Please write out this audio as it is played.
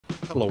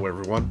Hello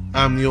everyone,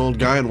 I'm the old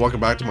guy and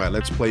welcome back to my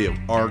Let's Play of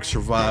Ark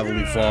Survival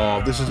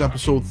Evolved. This is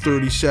episode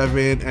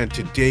 37 and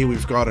today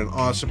we've got an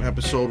awesome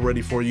episode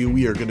ready for you.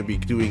 We are going to be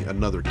doing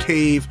another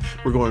cave.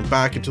 We're going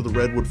back into the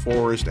Redwood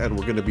Forest and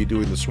we're going to be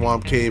doing the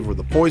Swamp Cave or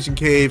the Poison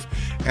Cave,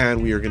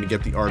 and we are going to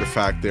get the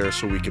artifact there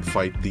so we can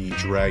fight the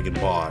dragon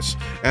boss.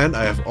 And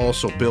I have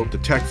also built the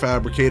tech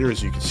fabricator,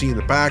 as you can see in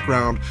the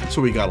background, so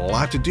we got a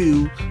lot to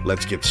do.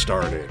 Let's get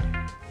started.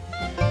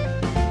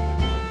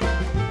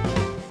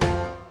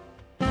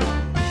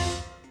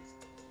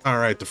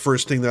 Alright, the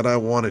first thing that I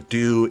want to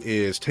do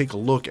is take a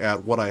look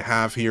at what I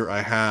have here.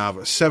 I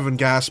have 7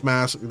 gas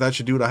masks. That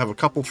should do it. I have a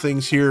couple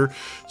things here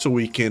so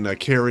we can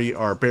carry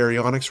our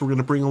baryonyx we're going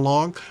to bring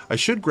along. I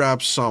should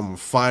grab some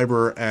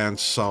fiber and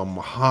some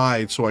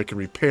hide so I can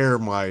repair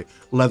my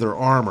leather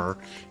armor.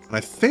 And I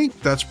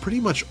think that's pretty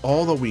much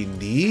all that we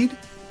need.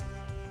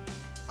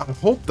 I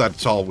hope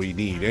that's all we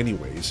need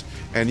anyways.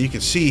 And you can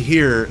see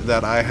here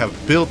that I have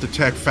built the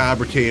tech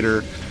fabricator.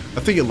 I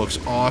think it looks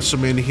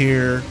awesome in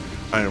here.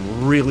 I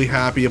am really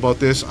happy about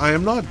this. I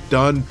am not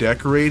done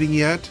decorating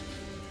yet.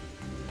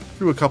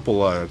 Threw a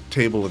couple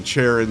table and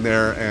chair in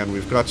there, and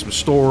we've got some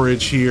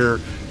storage here,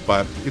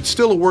 but it's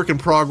still a work in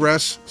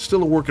progress.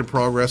 Still a work in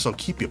progress. I'll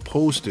keep you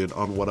posted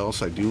on what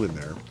else I do in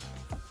there.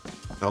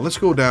 Now let's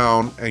go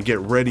down and get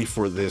ready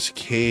for this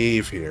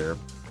cave here.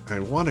 I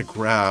want to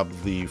grab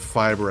the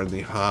fiber and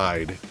the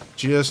hide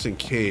just in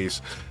case.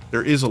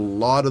 There is a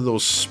lot of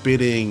those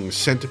spitting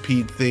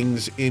centipede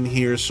things in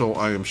here, so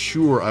I am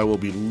sure I will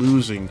be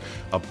losing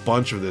a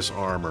bunch of this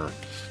armor.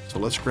 So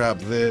let's grab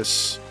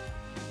this.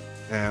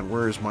 And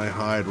where's my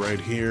hide? Right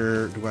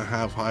here. Do I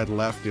have hide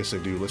left? Yes, I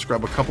do. Let's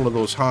grab a couple of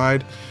those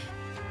hide.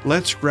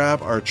 Let's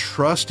grab our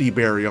trusty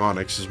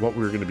baryonyx, is what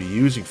we're going to be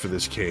using for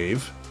this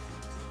cave.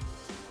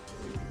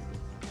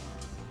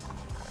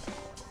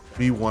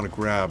 We want to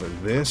grab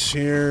this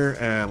here,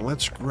 and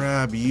let's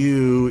grab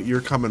you. You're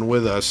coming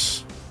with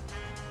us.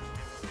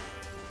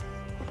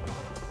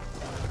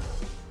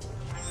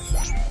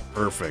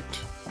 Perfect.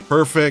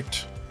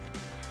 Perfect.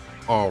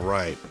 All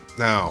right.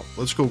 Now,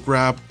 let's go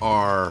grab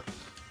our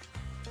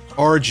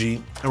RG,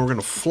 and we're going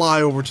to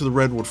fly over to the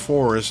Redwood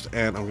Forest,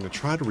 and I'm going to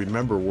try to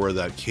remember where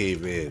that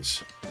cave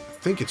is. I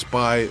think it's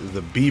by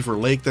the Beaver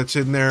Lake that's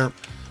in there.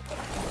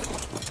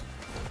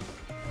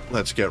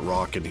 Let's get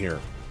rocking here.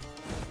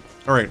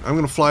 All right, I'm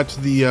going to fly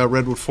to the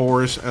Redwood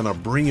Forest, and I'll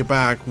bring you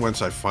back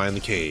once I find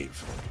the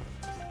cave.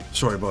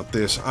 Sorry about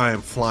this, I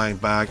am flying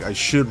back. I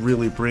should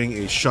really bring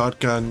a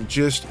shotgun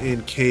just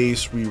in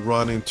case we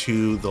run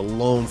into the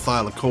lone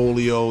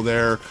thylacoleo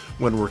there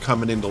when we're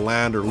coming into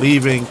land or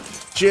leaving.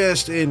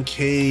 Just in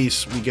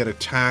case we get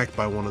attacked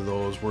by one of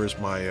those. Where's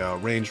my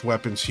ranged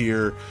weapons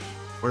here?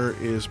 Where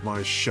is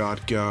my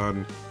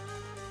shotgun?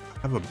 I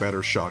have a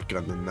better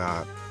shotgun than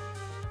that.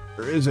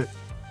 Where is it?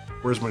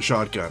 Where's my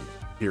shotgun?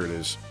 Here it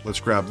is. Let's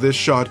grab this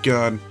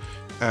shotgun.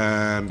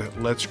 And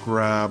let's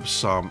grab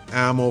some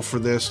ammo for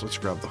this. Let's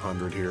grab the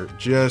 100 here,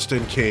 just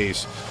in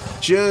case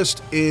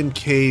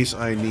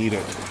I need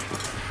it.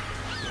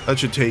 That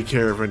should take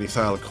care of any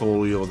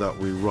thylacoleo that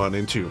we run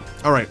into.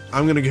 All right,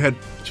 I'm gonna head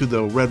to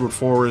the Redwood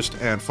Forest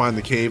and find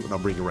the cave, and I'll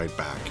bring you right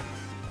back.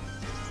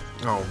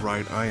 All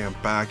right, I am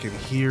back, and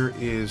here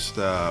is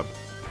the,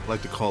 I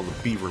like to call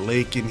the Beaver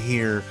Lake in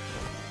here,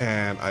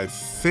 and I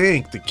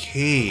think the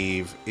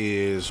cave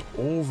is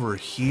over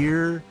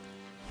here.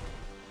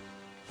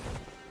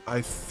 I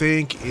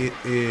think it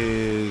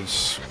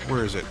is,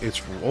 where is it?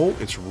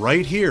 It's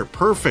right here.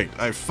 Perfect.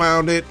 I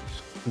found it.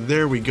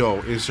 There we go.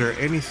 Is there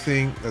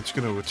anything that's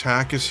going to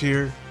attack us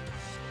here?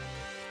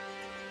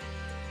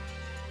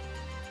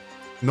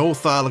 No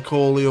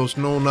thylacoleos,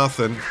 no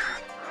nothing.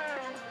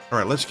 All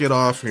right, let's get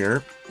off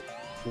here.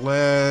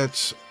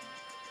 Let's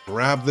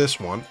grab this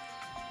one.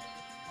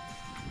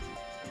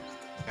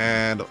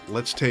 And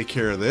let's take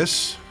care of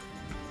this.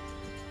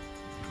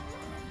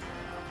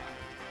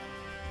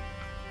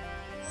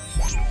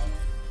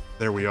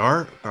 There we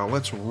are. Now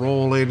let's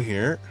roll in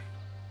here.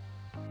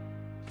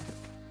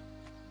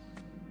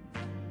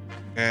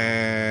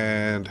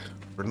 And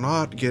we're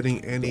not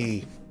getting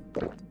any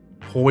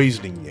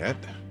poisoning yet.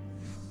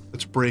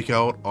 Let's break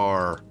out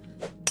our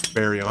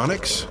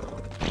baryonyx.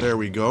 There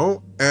we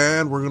go.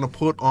 And we're going to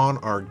put on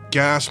our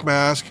gas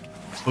mask.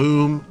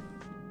 Boom.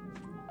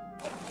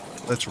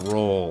 Let's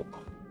roll.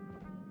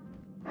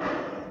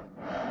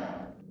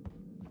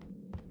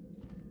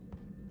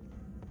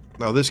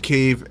 Now this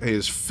cave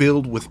is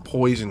filled with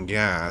poison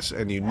gas,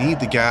 and you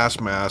need the gas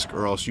mask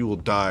or else you will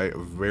die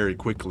very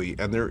quickly,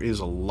 and there is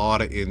a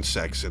lot of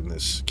insects in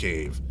this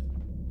cave.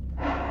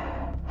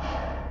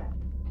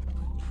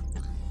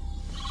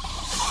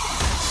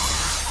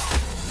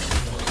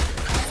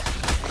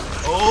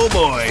 Oh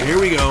boy,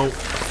 here we go.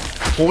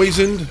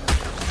 Poisoned.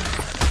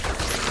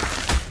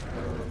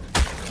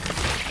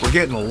 We're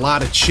getting a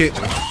lot of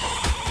chitin.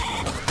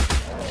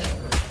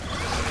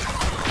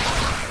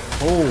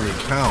 Holy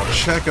cow,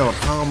 check out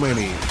how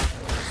many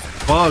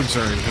bugs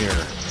are in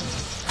here.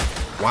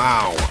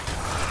 Wow.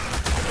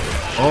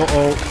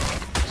 Uh-oh.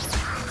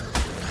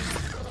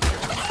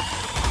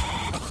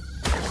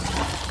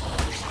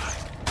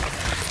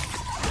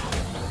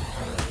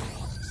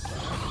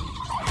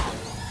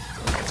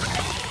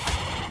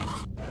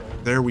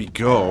 There we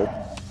go.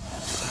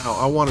 Now,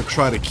 I want to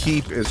try to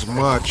keep as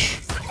much...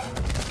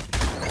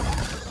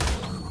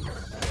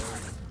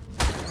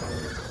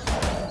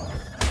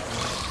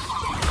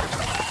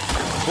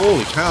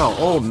 Holy cow.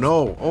 Oh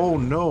no. Oh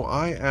no.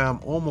 I am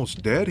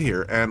almost dead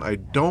here. And I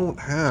don't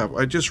have...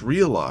 I just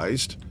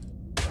realized...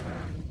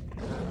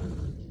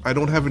 I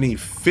don't have any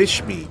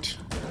fish meat.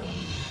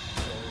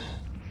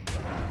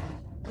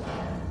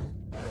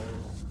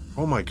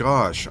 Oh my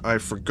gosh. I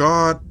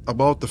forgot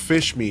about the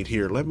fish meat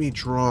here. Let me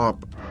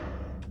drop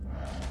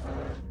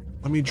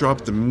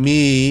the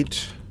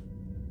meat.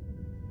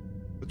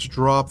 Let's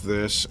drop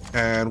this.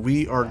 And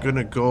we are going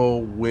to go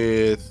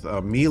with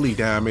melee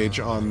damage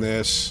on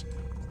this.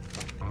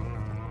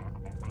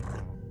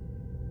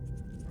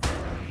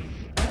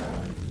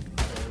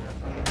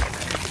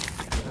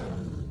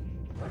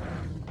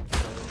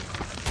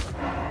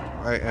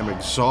 I am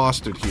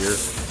exhausted here.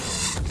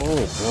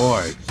 Oh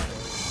boy.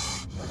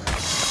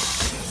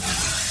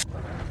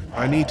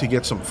 I need to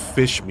get some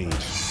fish meat.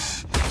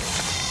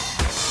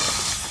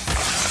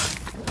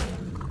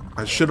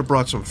 I should have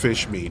brought some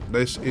fish meat.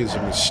 This is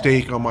a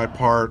mistake on my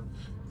part.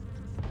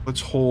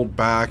 Let's hold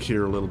back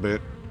here a little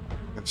bit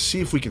and see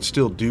if we can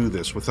still do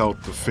this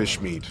without the fish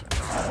meat.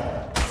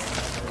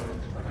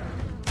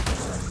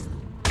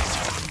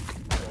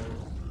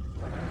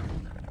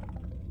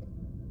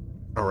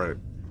 All right.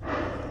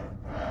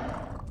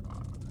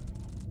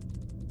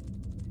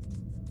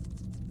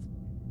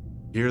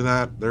 Hear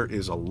that? There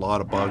is a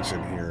lot of bugs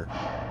in here.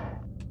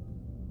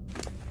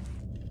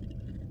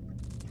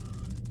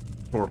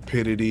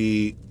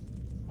 Torpidity.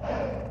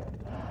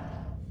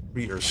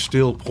 We are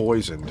still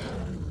poisoned.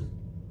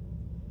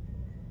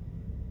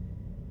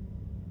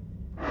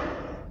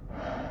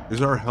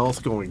 Is our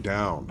health going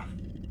down?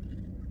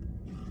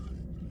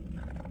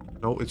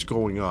 No, it's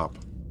going up.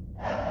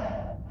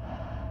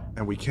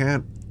 And we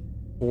can't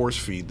force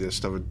feed this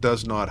stuff. It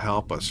does not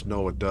help us.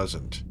 No, it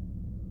doesn't.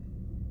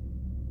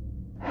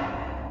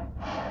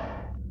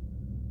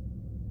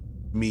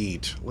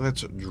 Meat.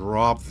 Let's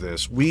drop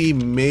this. We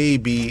may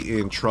be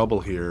in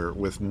trouble here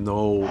with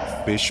no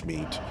fish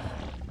meat.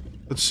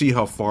 Let's see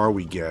how far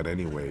we get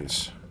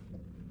anyways.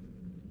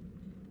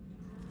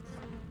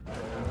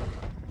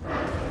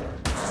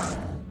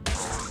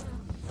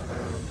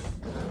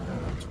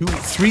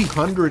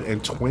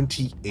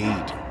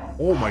 328.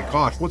 Oh my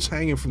gosh, what's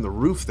hanging from the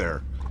roof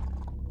there?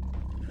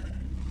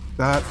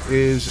 That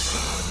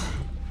is...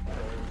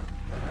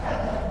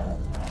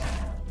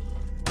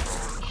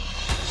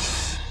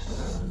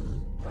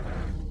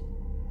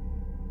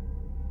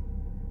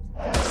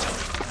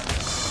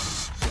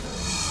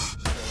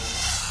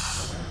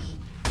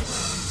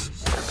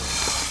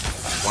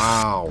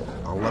 Wow,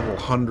 a level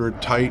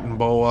 100 Titan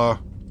Boa.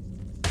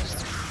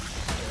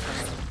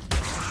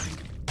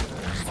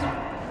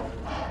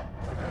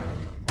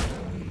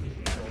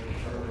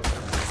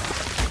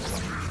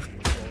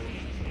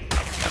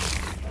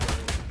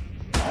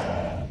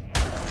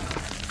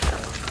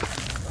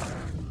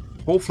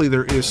 Hopefully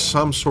there is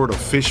some sort of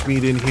fish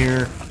meat in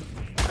here.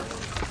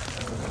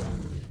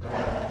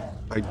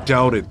 I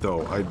doubt it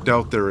though. I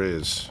doubt there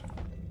is.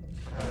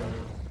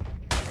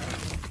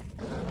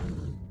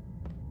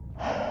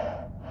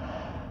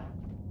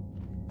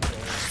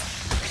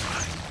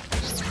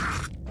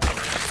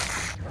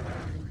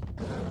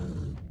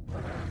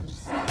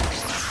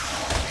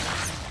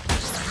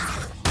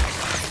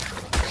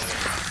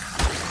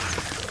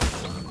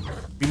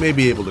 We may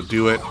be able to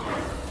do it.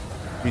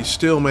 We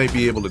still may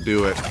be able to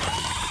do it.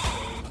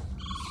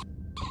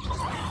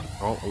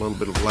 Oh, a little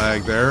bit of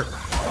lag there.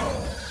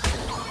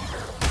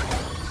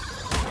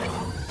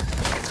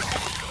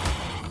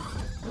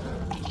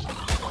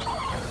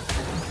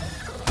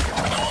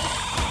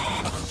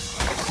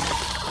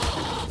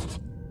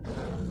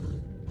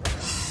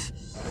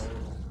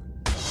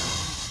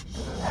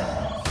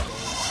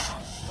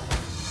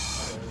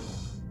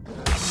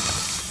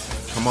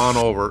 Come on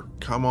over.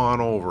 Come on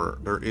over.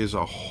 There is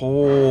a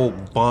whole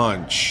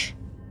bunch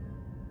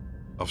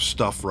of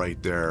stuff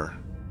right there.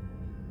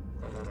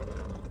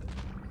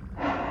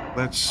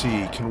 Let's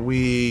see. Can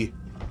we...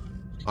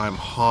 I'm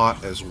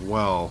hot as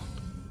well.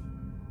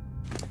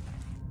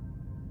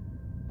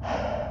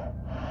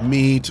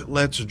 Meat.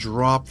 Let's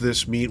drop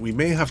this meat. We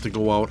may have to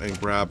go out and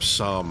grab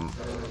some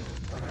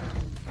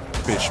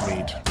fish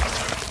meat.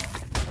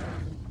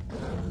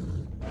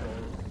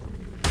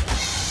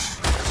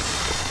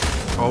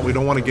 Oh, we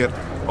don't want to get...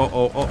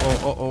 Uh-oh.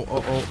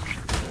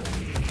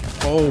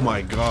 Oh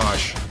my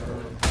gosh.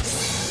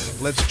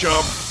 Let's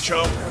jump.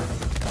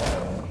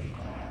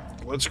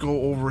 Let's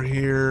go over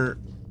here.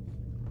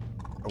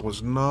 I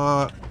was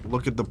not...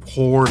 Look at the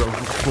horde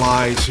of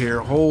flies here.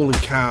 Holy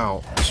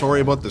cow.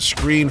 Sorry about the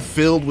screen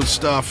filled with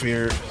stuff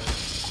here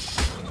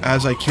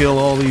as I kill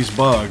all these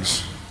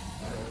bugs.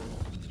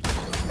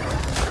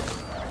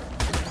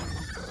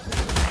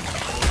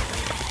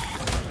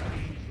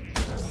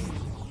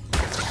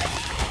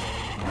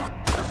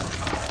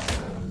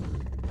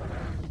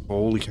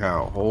 Holy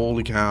cow.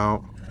 Holy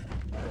cow.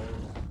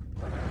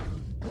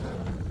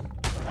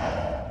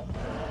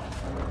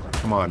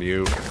 Come on,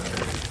 you.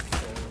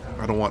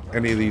 I don't want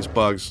any of these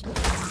bugs.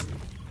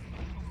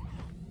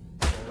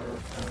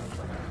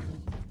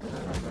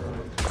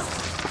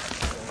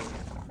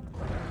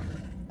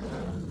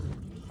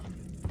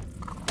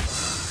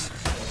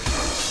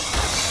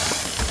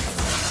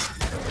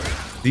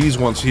 These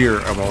ones here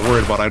I'm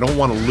worried about. I don't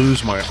want to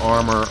lose my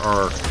armor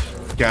or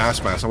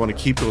gas masks. I want to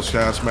keep those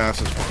gas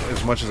masks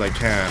as much as I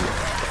can.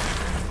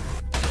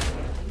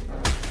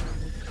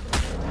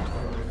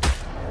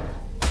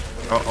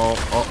 Uh-oh,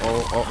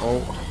 uh-oh,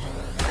 uh-oh.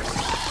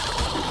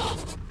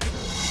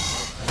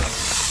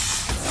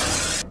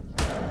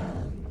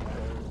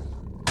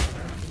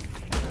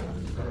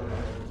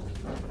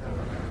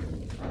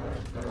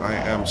 I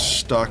am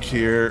stuck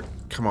here.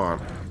 Come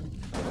on.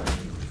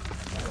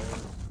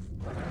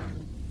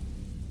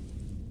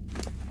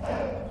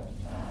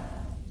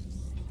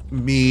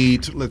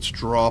 Meat. Let's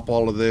drop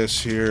all of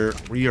this here.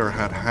 We are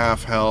at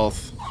half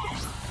health.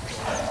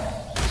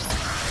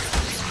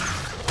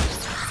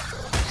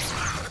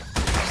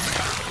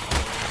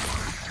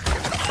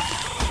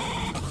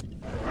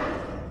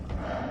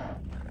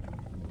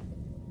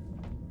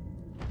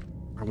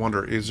 I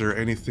wonder, is there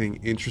anything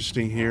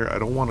interesting here? I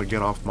don't want to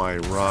get off my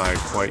ride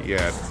quite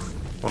yet.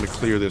 I want to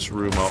clear this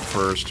room out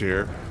first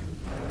here.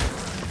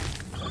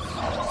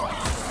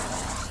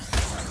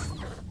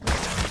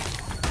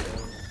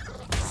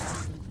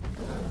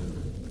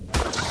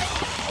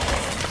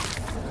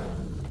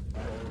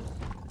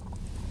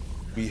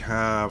 We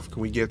have,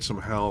 can we get some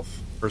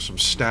health or some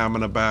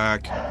stamina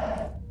back?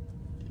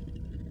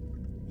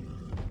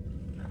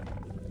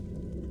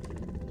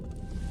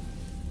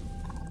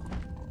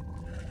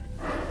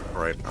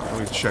 All right, let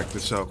me check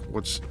this out.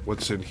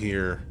 What's in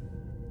here?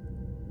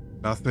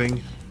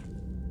 Nothing.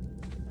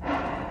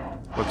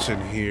 What's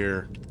in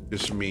here?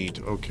 Just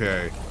meat.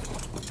 Okay.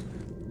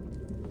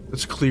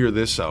 Let's clear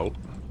this out.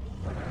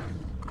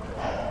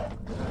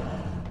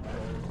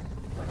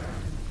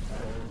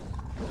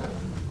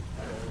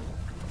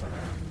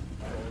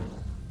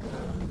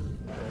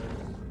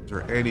 Is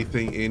there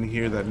anything in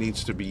here that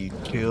needs to be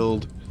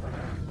killed?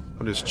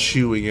 I'm just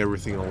chewing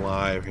everything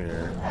alive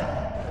here.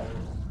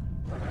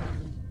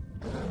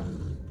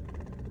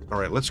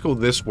 Alright, let's go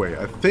this way.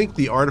 I think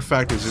the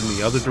artifact is in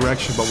the other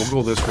direction, but we'll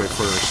go this way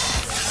first.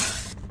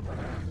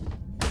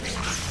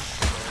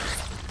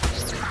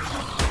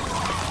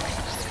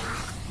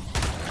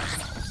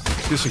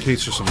 Just in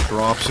case there's some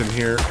drops in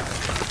here.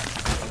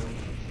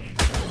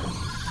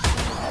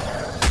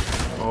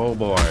 Oh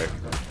boy.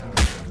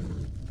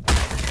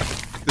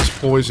 This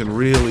poison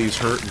really is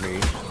hurting me.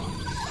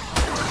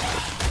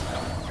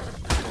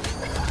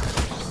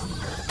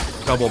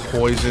 Double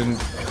poison.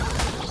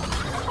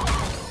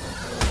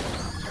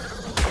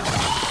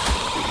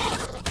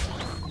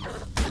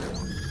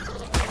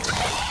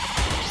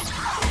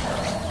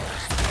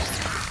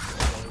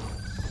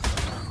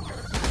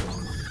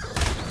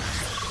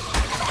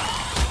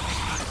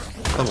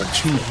 Level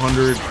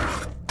 200.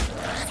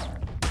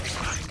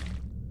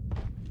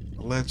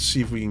 Let's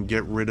see if we can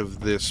get rid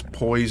of this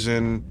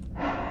poison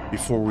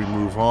before we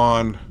move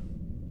on.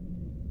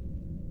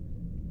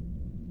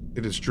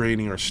 It is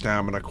draining our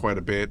stamina quite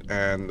a bit,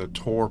 and the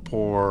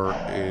torpor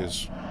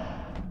is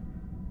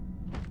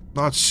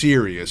not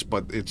serious,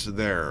 but it's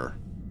there.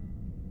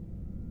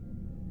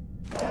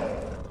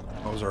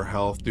 How's our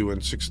health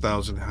doing?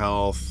 6,000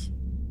 health.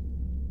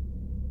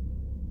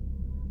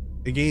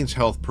 It gains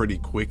health pretty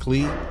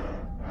quickly.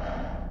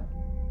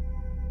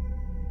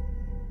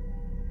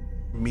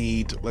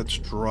 Meat, let's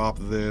drop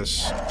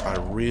this. I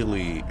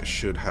really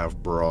should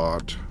have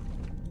brought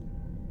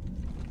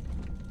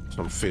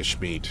some fish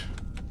meat.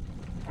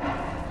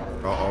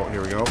 Uh-oh,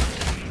 here we go.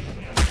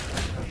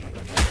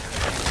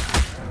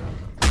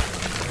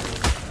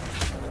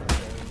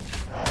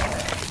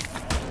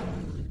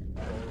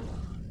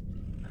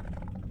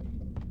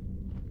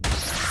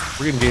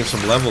 We're gonna gain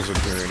some levels in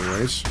here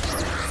anyways.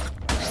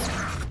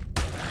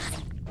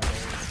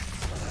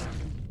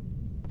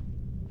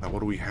 Now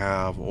what do we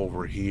have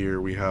over here?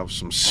 We have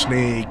some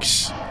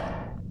snakes.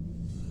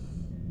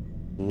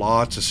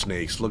 Lots of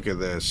snakes. Look at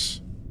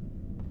this.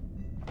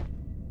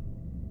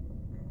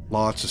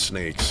 Lots of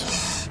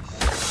snakes.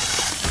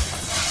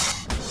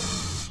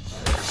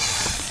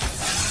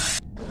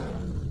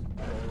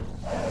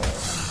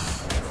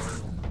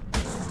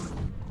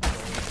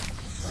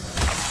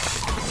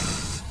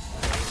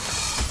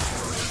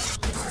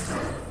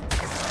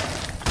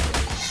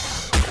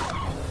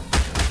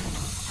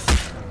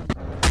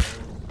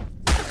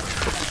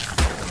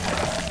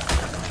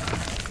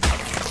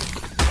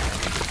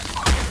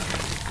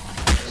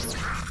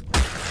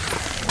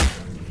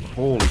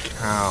 Holy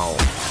cow.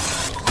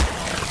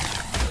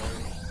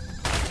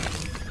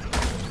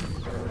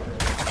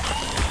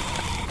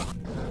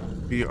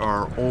 We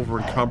are over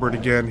encumbered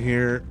again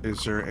here.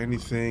 Is there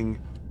anything?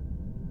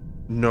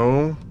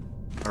 No.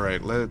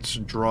 Alright, let's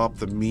drop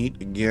the meat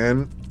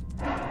again.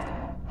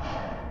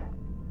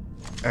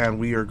 And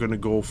we are going to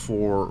go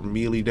for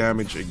melee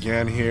damage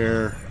again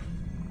here.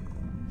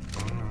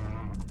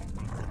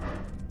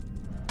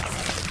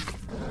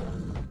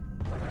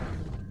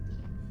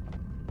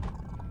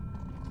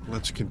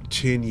 let's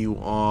continue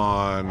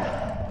on.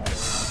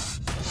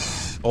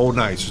 Oh,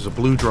 nice. There's a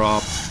blue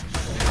drop.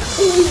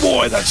 Oh,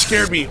 boy, that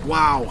scared me.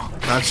 Wow.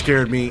 That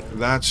scared me.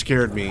 That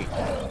scared me.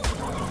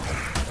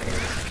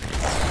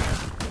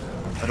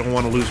 I don't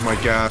want to lose my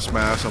gas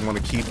mask. I want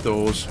to keep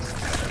those.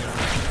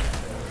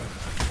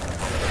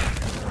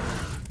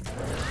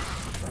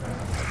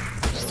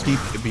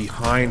 Keep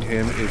behind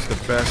him is the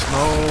best.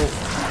 No.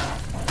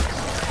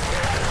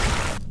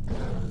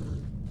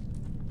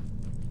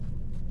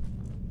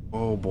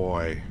 Oh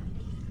boy.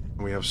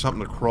 We have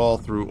something to crawl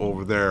through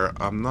over there.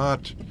 I'm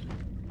not...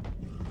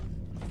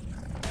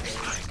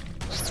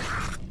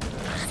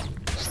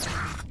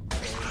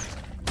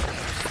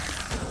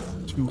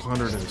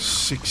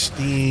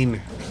 $216.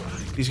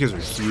 These guys are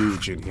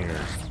huge in here.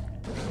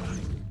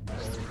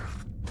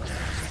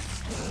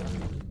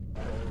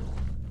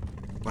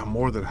 I'm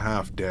more than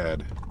half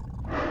dead.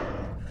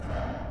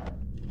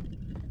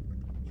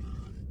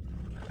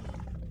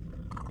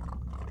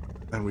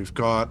 And we've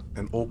got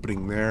an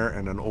opening there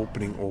and an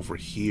opening over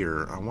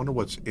here. I wonder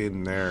what's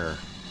in there.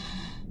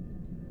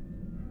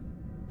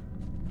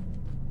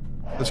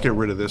 Let's get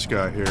rid of this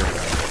guy here.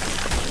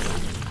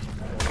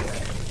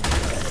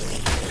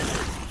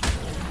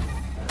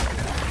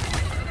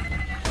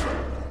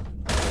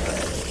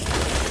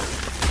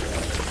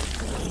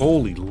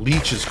 Holy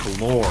leeches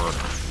galore.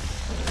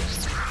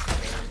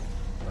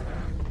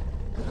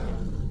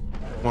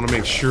 I want to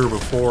make sure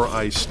before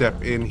I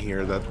step in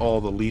here that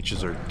all the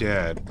leeches are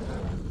dead.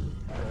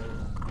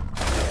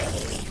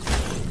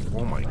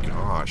 Oh my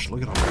gosh,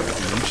 look at how many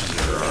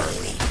leeches there are.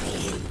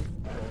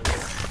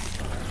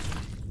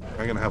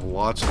 I'm gonna have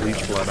lots of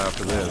leech blood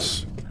after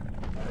this.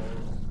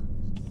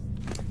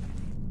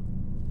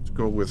 Let's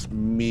go with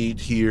meat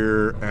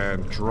here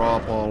and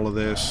drop all of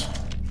this.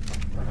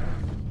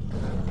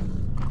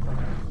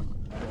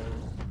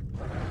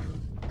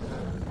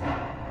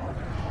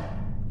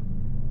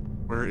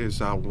 Where is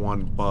that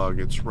one bug?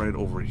 It's right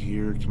over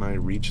here. Can I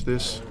reach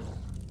this?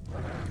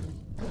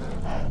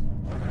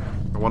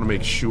 I want to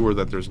make sure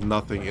that there's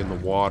nothing in the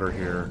water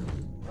here.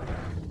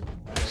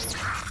 Let's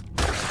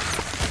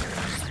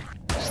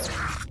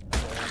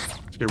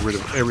get rid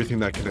of everything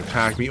that can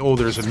attack me. Oh,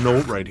 there's a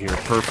note right here.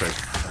 Perfect.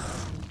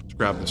 Let's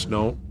grab this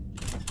note.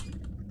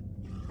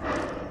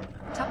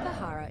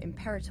 Tapahara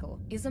Imperator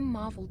is a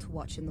marvel to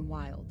watch in the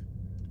wild.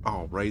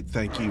 All right,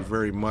 thank you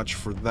very much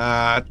for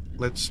that.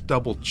 Let's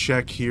double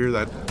check here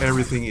that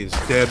everything is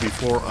dead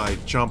before I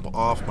jump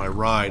off my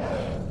ride.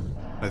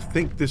 I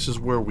think this is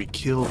where we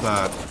kill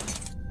that.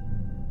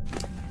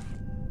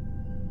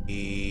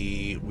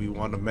 We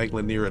want a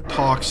Megalonera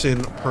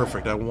toxin.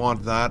 Perfect, I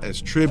want that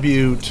as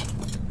tribute.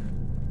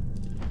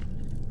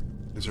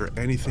 Is there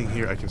anything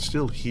here? I can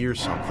still hear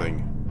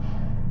something.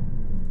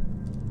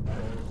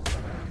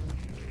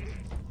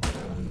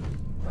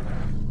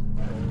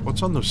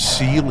 What's on the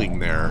ceiling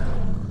there?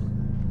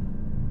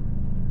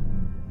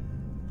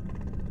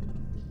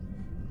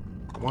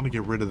 I want to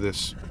get rid of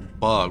this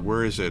bug.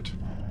 Where is it?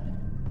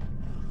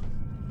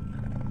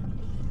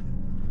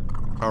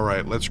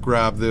 Alright, let's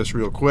grab this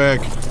real quick.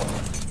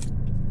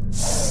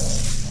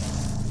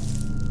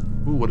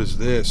 Ooh, what is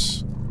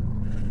this?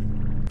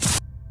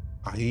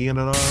 A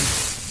Hyaenodon?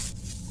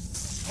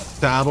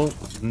 Saddle?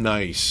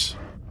 Nice.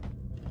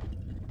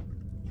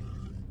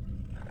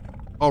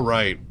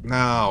 Alright,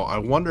 now, I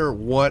wonder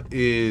what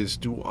is...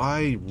 Do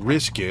I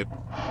risk it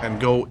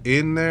and go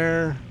in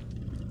there?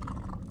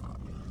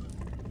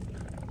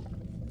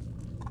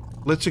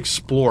 Let's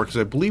explore, because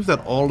I believe that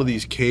all of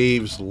these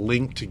caves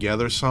link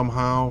together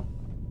somehow.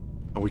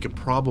 And we can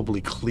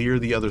probably clear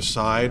the other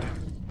side.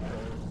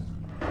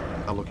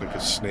 That looked like a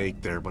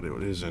snake there, but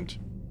it isn't.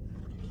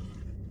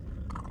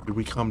 Did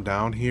we come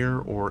down here,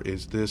 or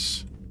is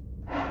this...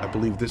 I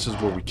believe this is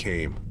where we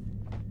came.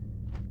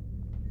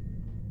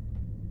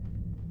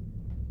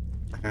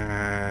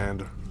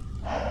 And...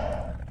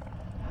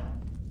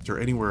 Is there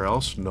anywhere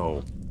else?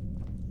 No.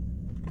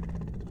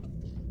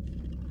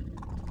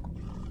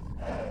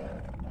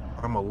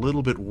 I'm a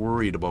little bit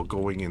worried about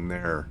going in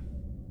there.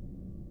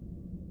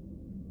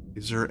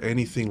 Is there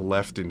anything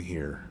left in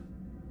here?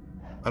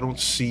 I don't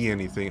see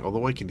anything,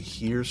 although I can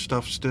hear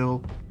stuff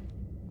still.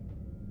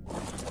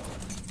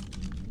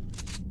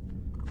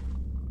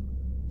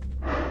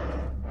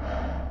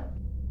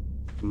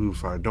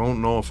 Oof, I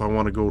don't know if I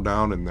want to go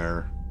down in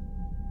there.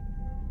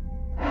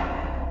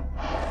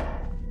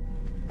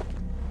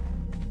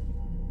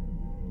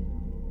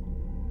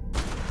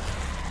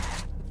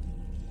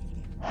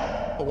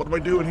 Oh, what am I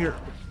doing here?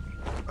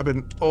 I've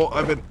been...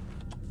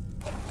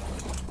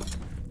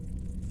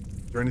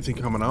 Is there anything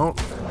coming out?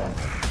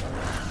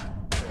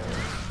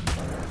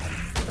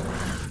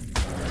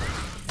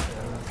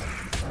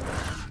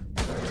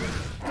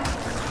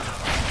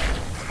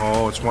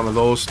 Oh, it's one of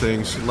those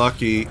things.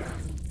 Lucky.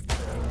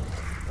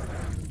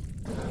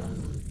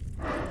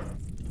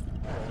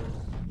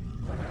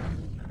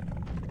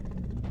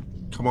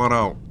 Come on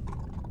out.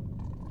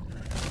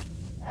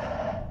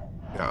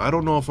 Yeah, I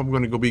don't know if I'm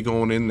going to be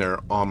going in there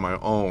on my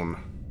own.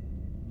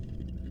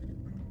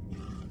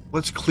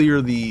 let's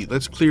clear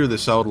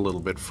this out a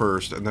little bit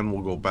first, and then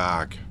we'll go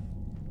back.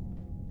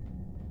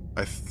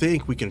 I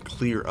think we can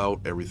clear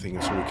out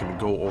everything so we can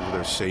go over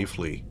there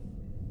safely.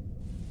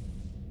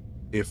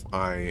 If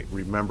I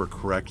remember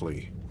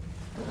correctly.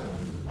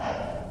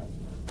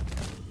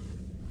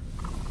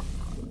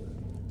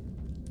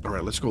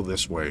 Alright, let's go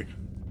this way.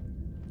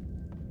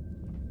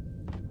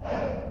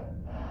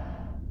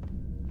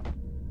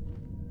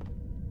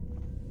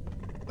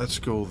 Let's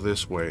go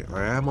this way.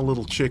 I am a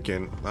little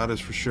chicken, that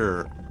is for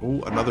sure.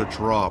 Oh, another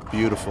drop.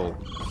 Beautiful.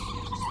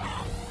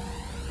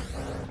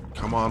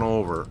 Come on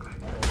over.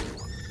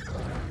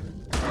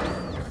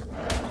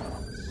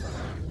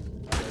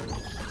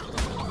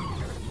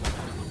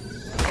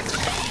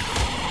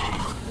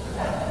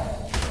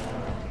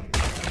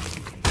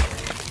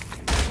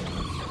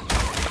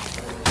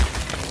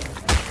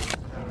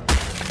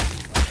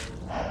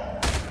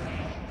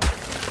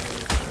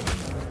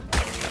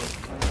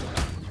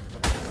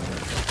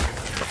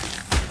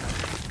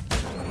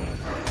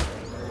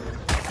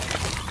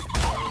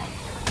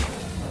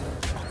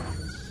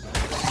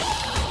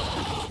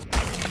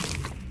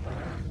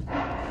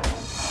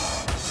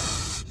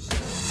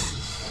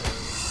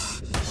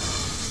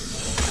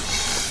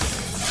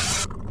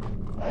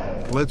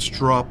 Let's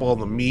drop all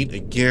the meat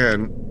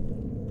again.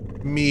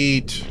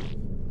 Meat.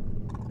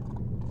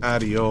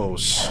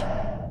 Adios.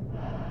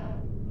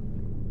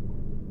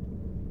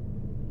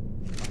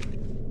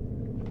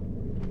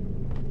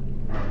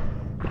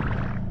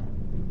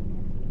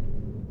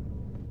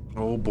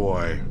 Oh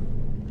boy.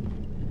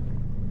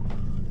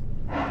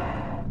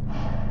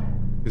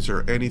 Is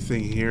there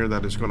anything here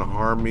that is going to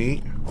harm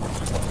me?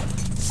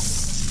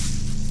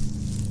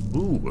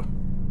 Ooh.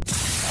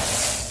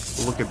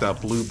 Look at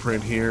that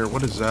blueprint here.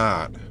 What is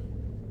that?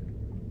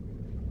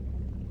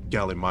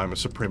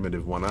 Gallimimus, a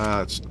primitive one.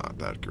 Ah, it's not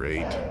that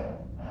great.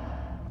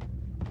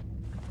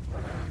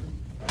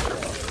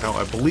 Now,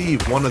 I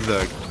believe one of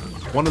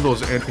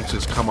those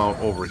entrances come out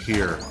over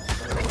here.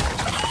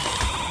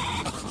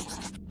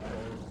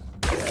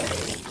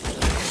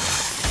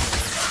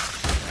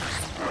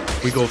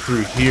 We go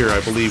through here. I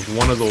believe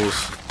one of those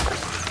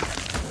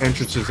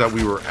entrances that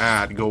we were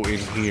at go in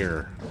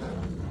here.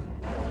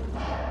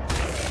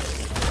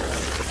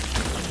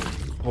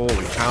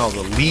 Holy cow,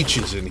 the leech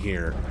is in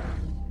here.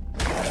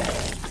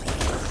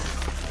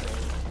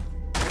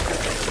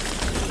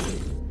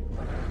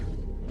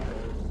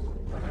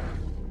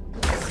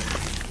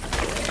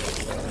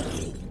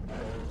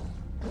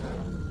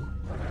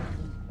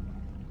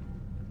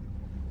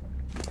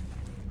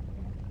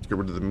 Let's get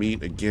rid of the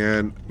meat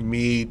again.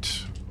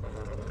 Meat.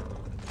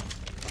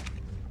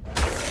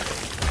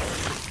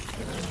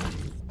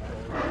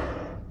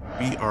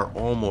 We are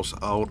almost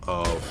out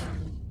of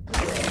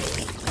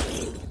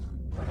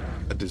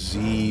a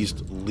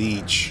diseased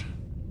leech.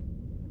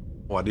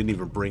 Oh, I didn't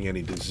even bring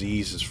any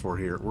diseases for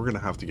here. We're gonna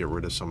have to get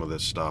rid of some of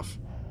this stuff.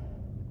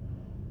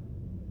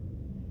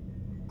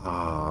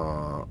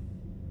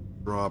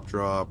 Drop.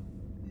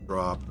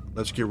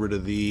 Let's get rid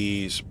of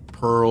these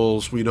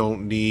pearls. We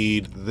don't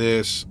need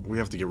this. We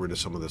have to get rid of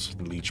some of this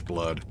leech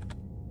blood.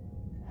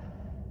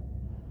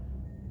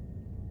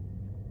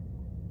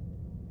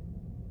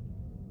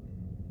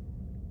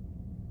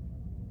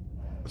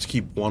 Let's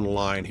keep one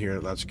line here.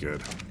 That's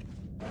good.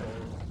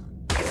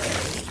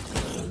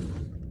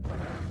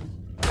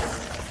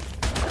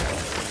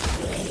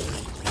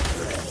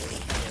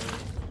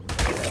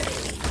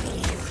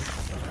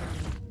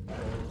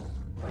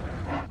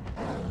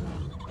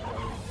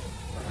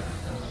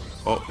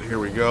 Oh, here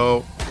we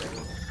go.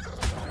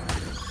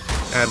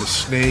 Add a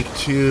snake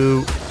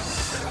too.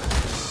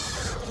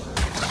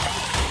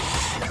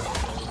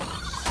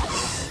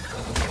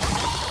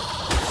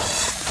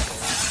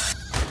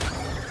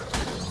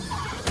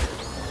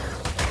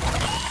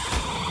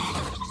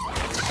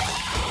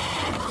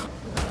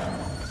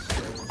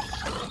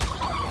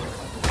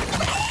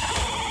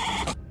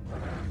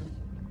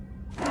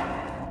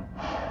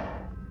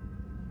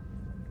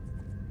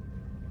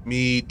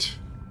 Meat.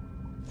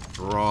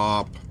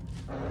 Drop.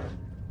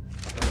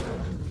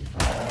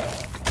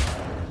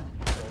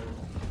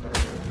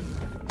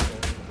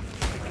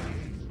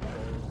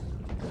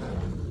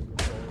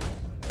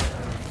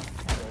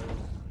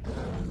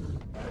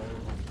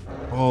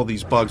 All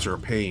these bugs are a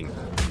pain.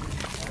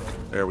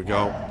 There we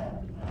go.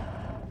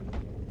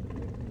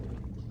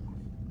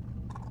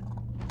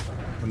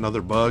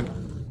 Another bug.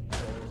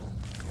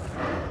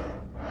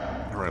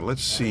 Alright,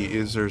 let's see.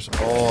 Is there's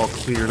all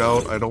cleared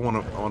out? I don't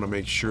want to. I want to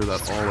make sure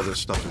that all of this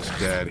stuff is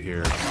dead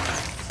here.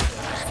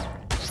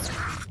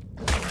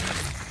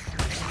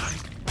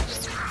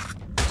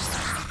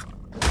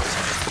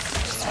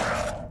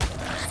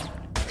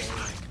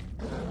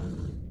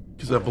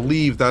 Because I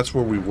believe that's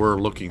where we were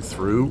looking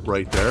through,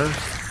 right there.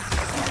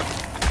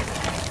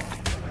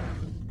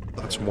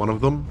 That's one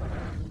of them.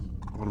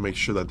 I want to make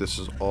sure that this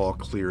is all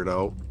cleared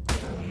out.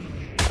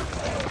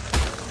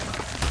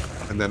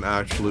 And then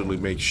absolutely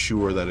make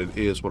sure that it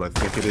is what I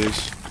think it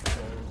is.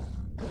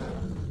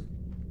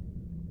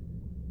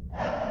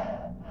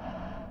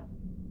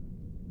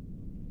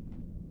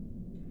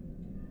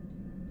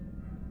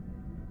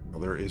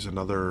 there is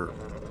another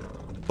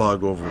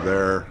bug over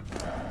there.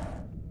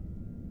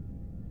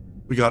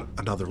 We got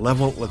another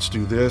level. Let's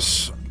do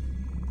this.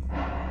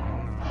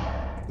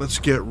 Let's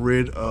get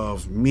rid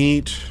of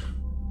meat.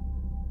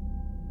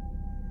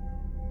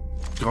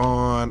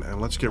 Gone. And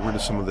let's get rid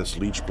of some of this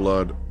leech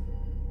blood.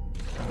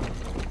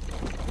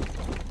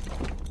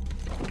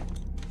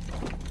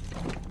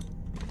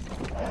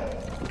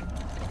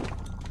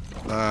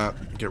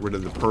 Get rid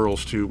of the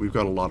pearls too. We've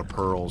got a lot of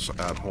pearls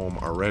at home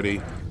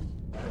already.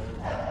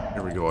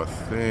 Here we go, I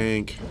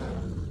think.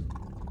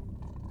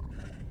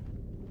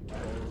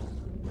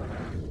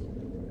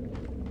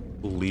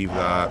 We'll leave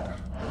that.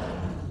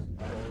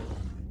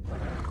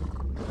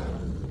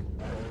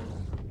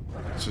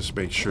 Let's just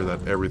make sure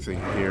that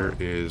everything here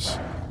is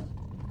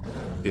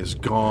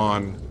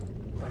gone.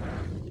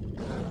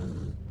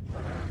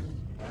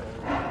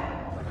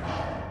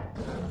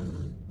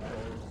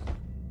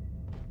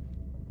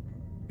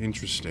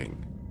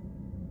 Interesting.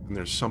 And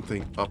there's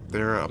something up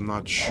there. I'm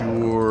not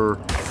sure.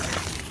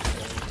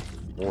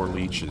 More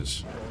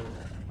leeches.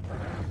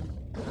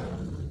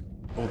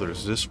 Oh,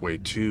 there's this way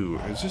too.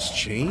 Has this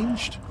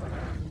changed?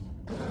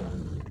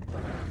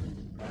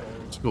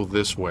 Let's go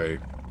this way.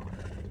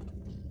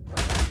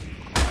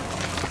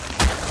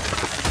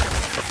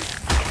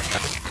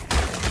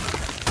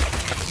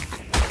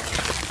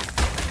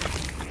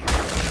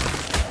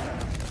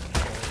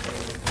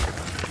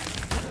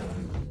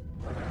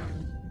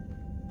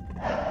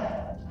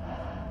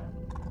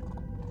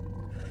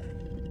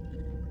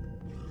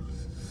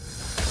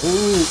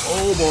 Ooh,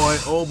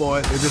 oh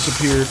boy, they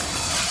disappeared.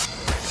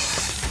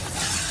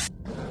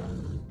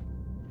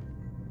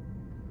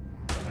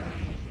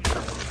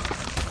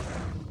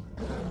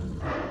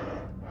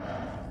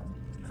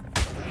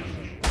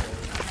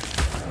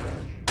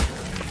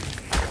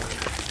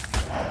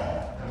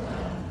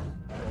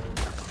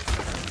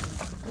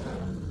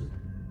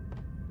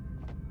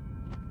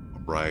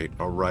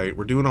 All right,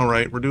 we're doing all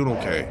right, we're doing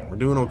okay, we're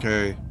doing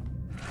okay.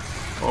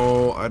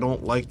 Oh, I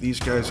don't like these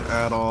guys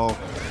at all.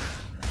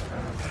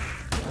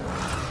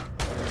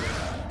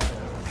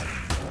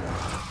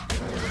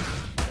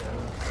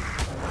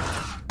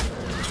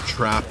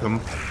 Trap him.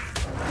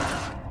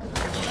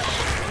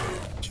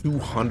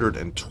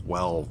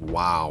 212.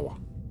 Wow.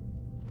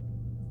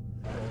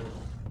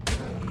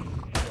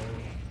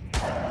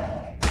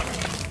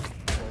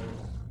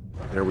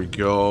 There we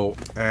go.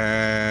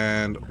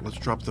 And let's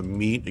drop the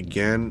meat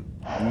again.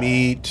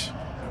 Meat.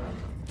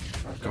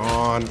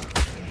 Gone.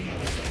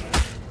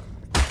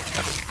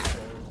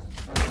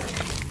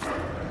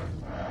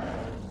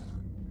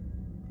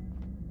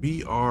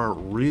 We are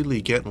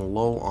really getting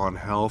low on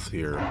health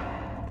here.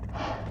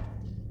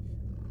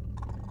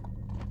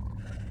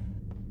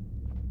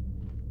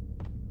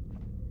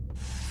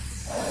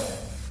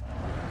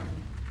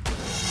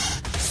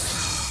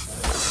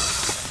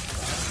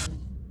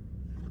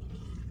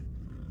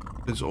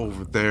 Is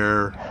over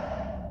there.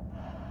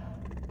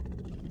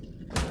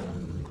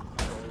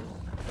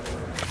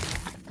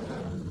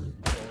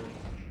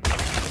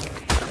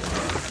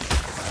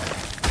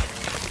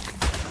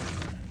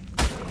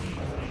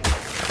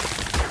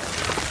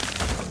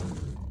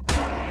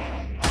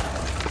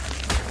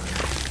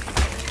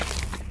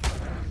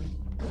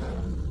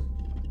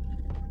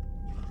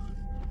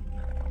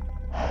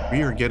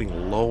 We are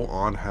getting low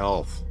on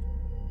health.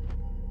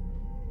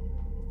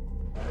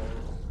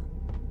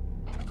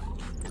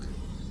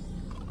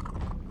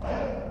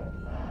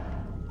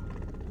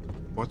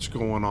 What's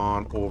going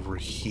on over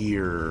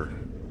here?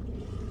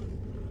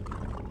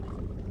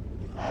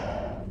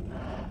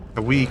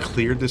 Have we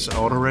cleared this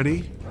out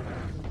already?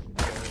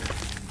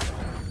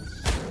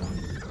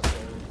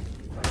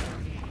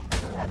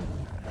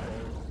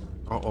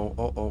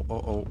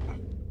 Uh-oh.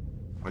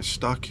 Am I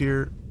stuck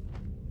here?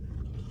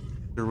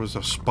 There was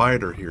a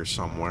spider here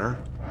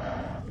somewhere.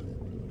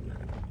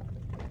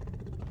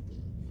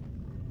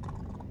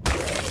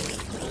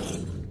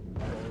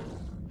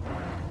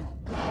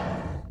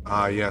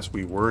 Ah, yes,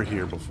 we were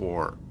here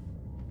before.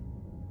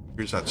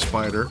 Here's that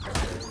spider.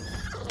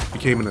 We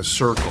came in a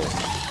circle.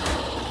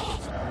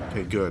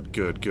 Okay,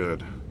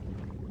 good.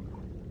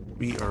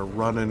 We are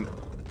running.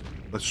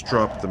 Let's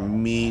drop the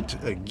meat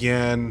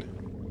again.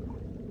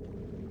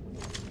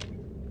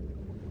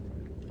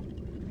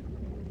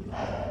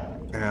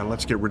 And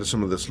let's get rid of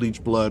some of this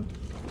leech blood.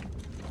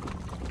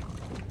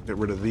 Get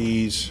rid of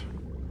these.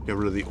 Get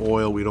rid of the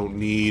oil we don't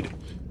need.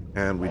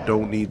 And we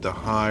don't need the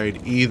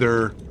hide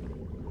either.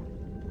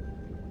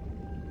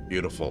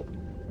 Beautiful.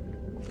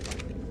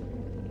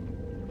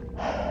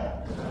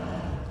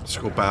 Let's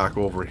go back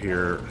over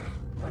here.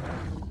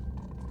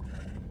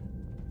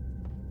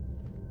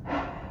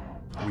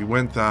 We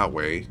went that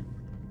way.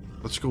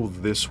 Let's go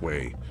this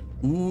way.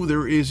 Ooh,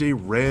 there is a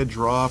red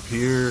drop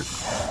here.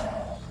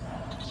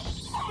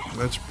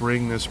 Let's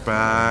bring this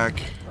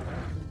back.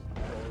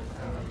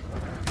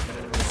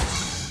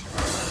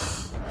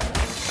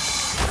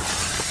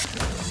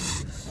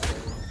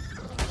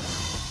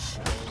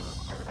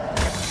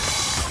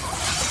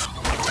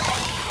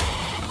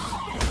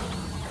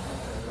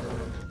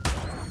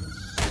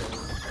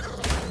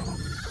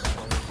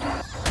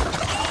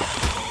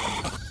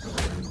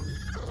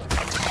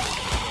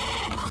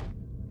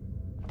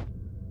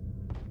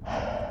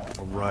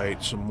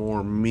 right, some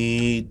more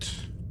meat.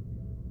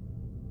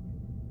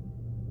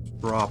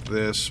 Drop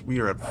this. We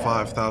are at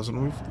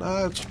 5,000.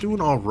 It's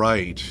doing all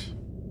right.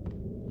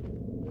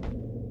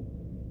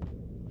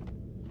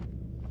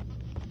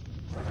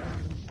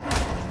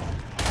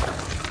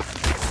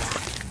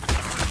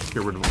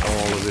 Get rid of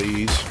all of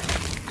these.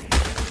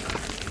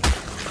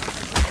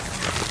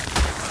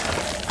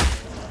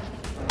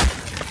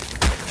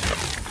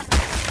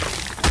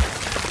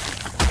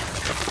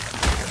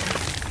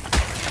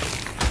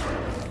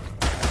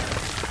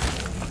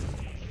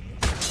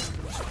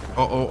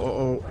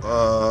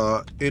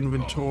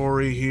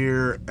 Inventory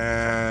here,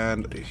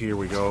 and here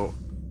we go.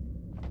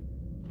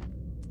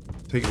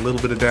 Take a little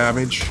bit of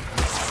damage.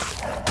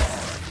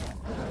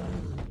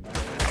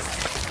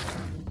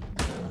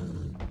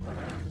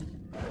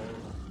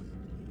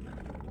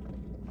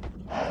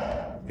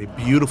 A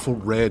beautiful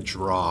red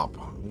drop.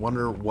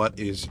 Wonder what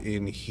is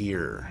in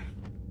here.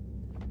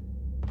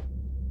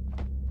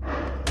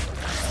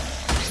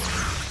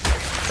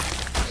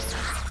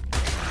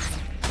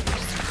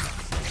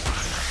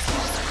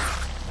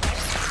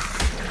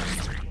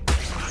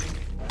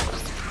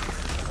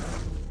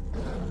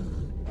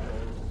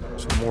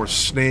 More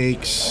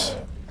snakes.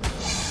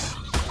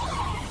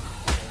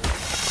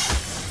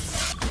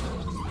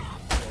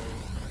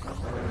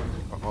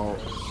 Uh-oh.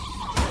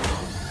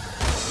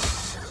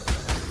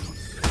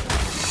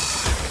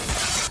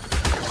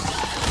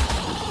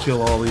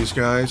 Kill all these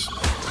guys.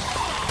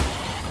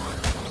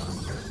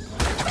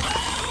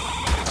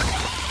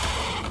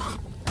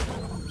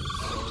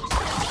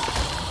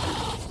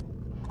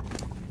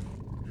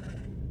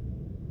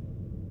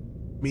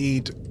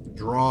 Meat.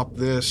 Drop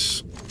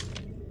this.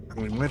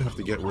 We might have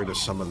to get rid of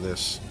some of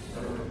this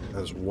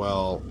as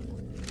well.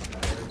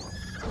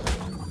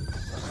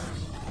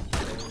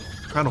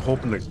 Kind of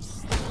hoping to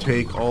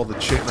take all the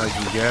chitin I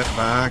can get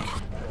back.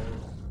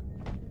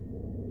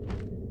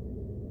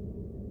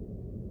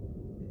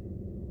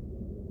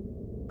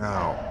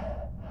 Now,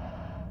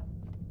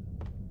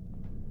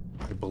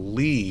 I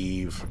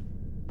believe,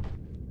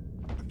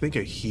 I think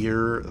I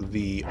hear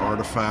the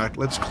artifact.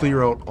 Let's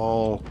clear out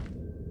all.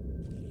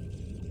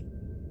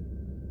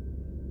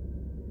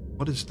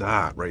 What is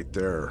that right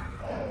there?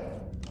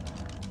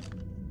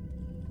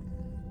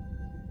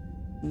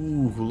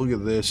 Ooh, look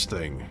at this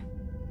thing.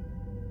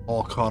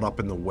 All caught up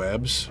in the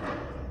webs.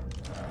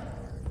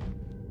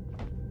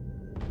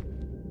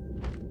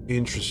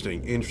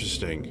 Interesting,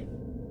 interesting.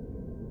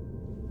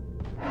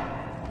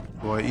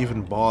 Do I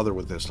even bother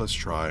with this? Let's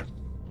try.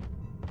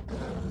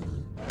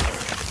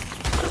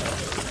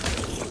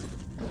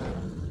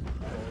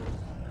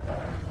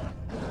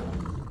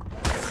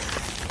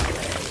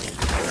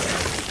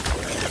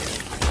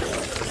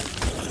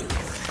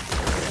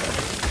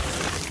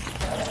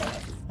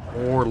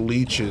 More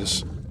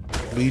leeches.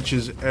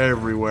 Leeches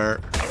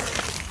everywhere.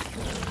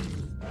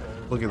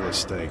 Look at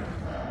this thing.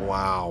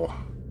 Wow.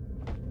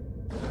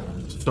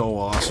 So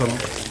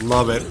awesome.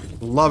 Love it.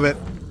 Love it.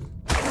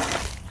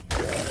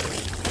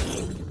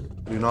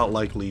 Do not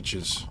like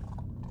leeches.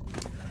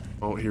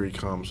 Oh, here he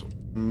comes.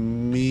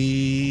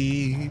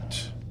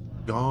 Meat.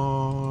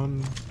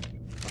 Gone.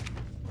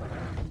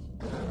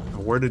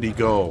 Where did he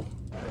go?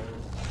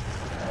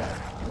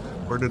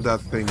 Where did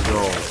that thing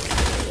go?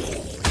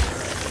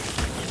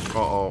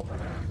 Uh-oh.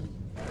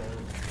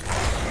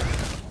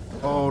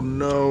 Oh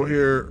no,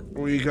 here.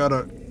 We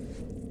gotta...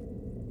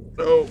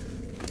 No.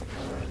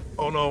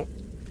 Oh no.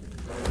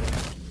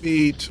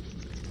 Meat.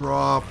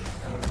 Drop.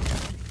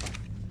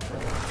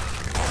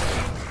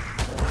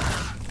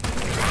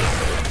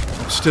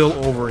 I'm still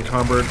over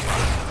encumbered.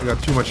 I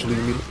got too much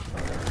leading me.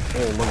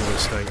 Oh, look at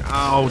this thing.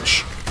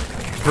 Ouch.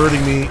 It's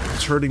hurting me.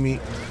 It's hurting me.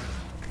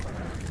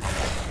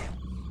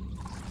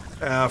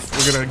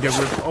 We're gonna get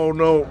rid... Oh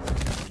no.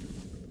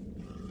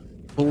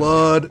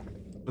 Blood.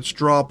 Let's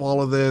drop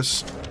all of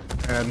this.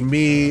 And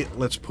me.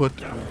 Let's put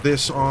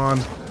this on.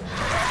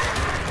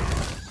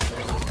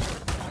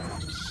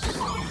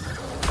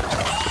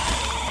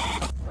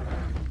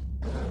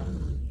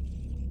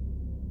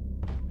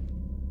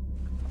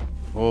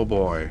 Oh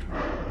boy.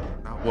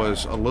 That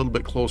was a little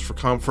bit close for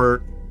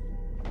comfort.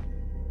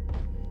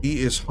 He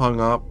is hung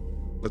up.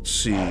 Let's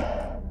see.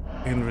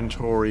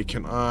 Inventory.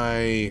 Can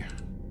I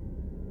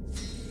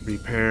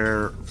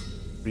repair,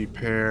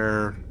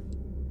 repair,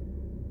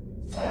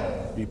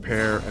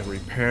 repair, and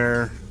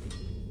repair?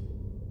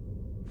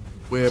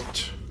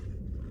 Equipped.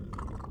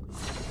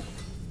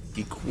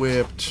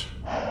 Equipped.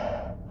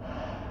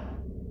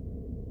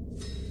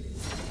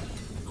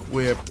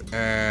 Equipped,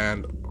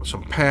 and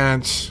some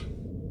pants.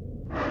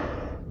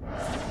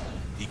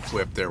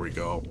 Equipped, there we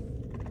go.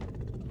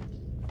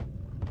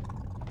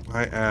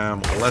 I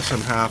am less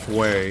than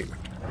halfway.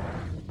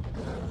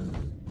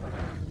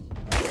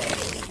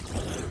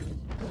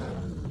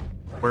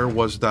 Where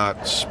was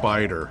that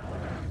spider?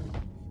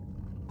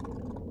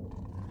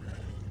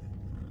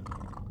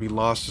 We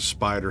lost a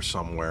spider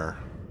somewhere.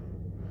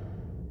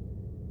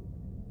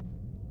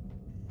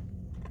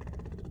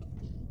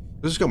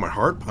 This has got my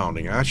heart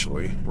pounding,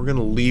 actually. We're going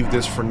to leave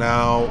this for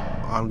now.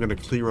 I'm going to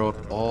clear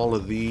out all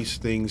of these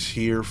things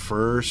here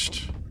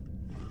first.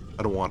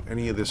 I don't want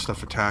any of this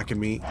stuff attacking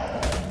me.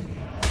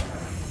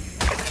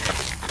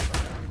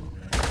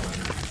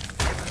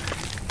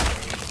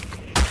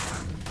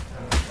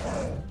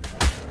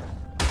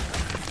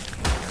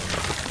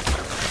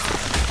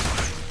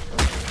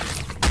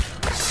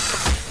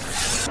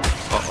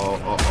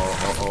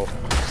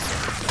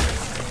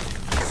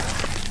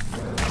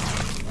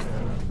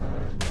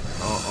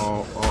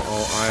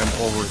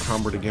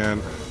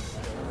 Again.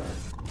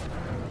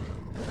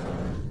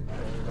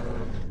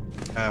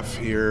 F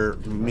here,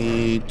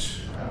 meat.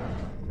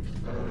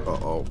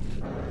 Uh-oh.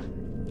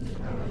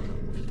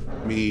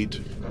 Meat.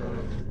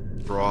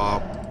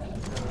 Drop.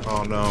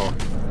 Oh no.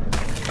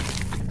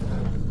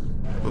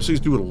 Those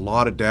things do a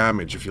lot of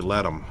damage if you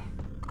let them.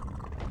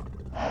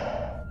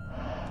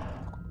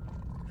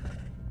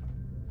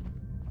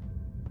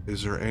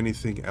 Is there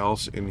anything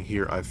else in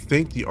here? I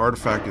think the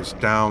artifact is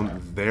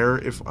down there,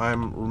 if I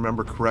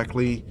remember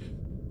correctly.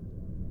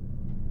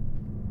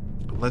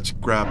 Let's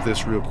grab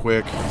this real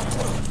quick.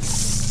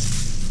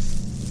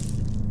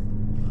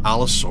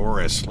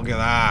 Allosaurus. Look at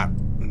that.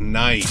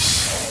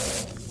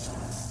 Nice.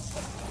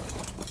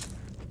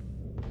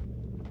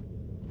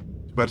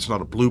 Too bad it's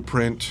not a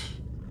blueprint.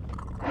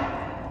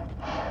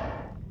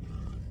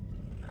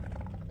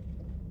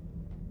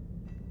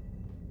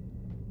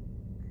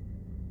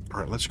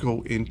 Alright, let's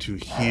go into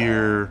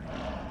here.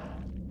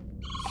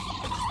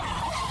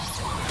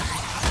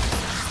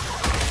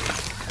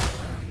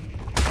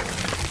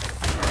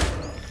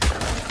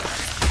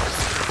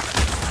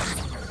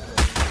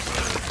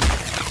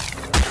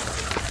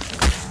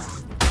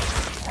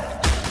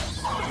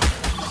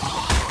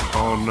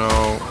 Oh no.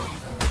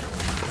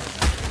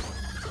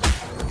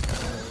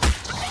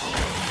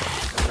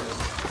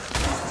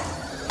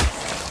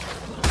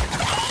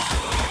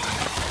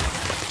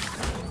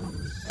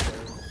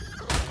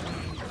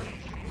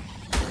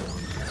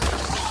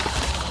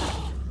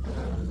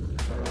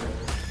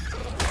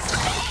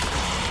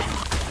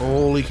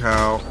 Holy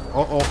cow.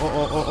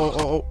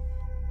 Oh.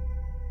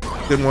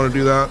 Didn't want to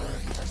do that.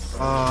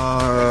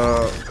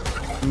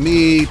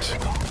 Meat.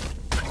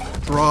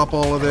 Drop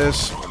all of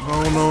this.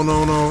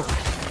 No.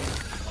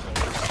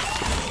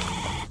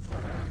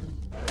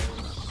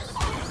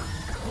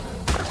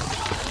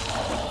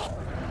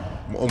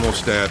 I'm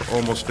almost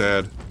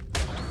dead.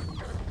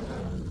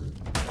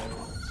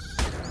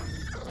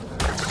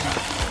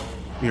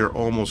 We are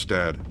almost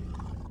dead.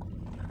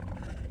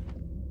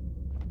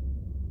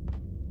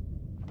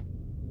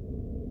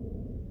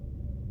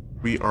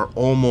 We are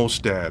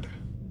almost dead.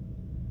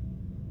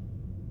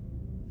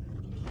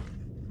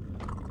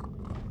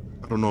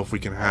 I don't know if we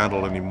can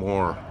handle any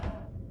more.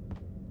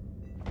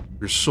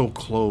 We're so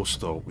close,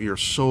 though. We are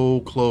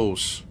so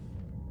close.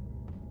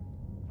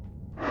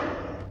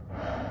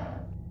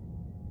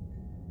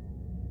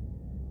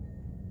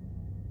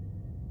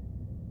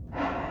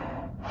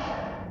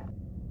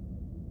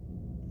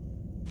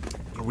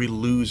 Are we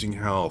losing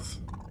health?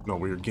 No,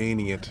 we are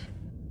gaining it.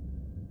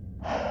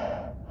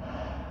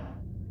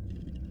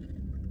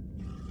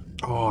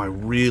 Oh, I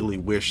really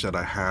wish that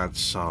I had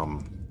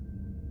some.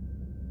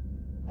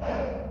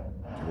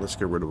 Let's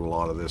get rid of a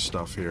lot of this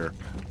stuff here.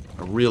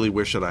 I really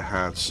wish that I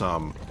had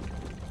some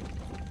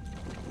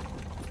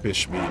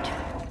fish meat.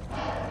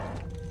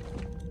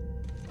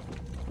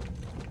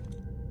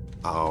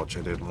 Ouch,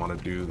 I didn't want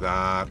to do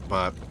that,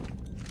 but...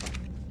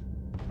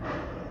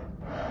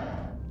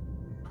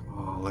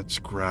 Oh, let's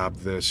grab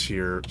this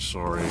here.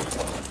 Sorry.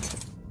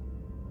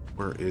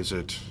 Where is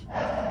it?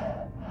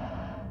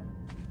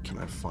 Can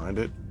I find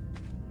it?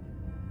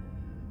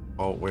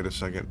 Oh, wait a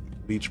second.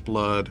 Leech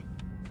blood.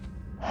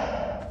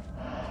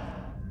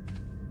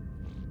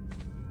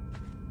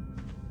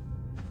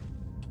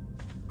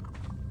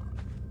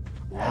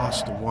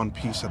 Lost the one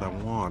piece that I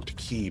want to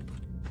keep.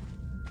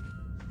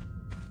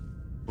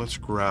 Let's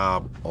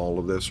grab all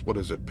of this. What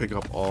is it? Pick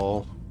up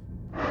all.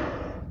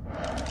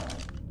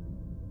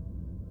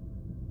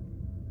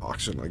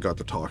 Toxin. I got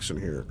the toxin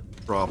here.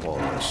 Drop all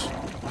this.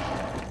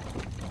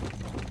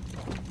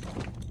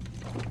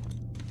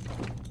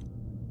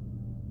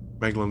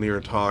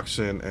 Megalonir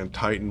toxin and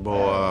Titan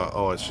boa.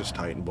 Oh, it's just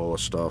Titan boa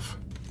stuff.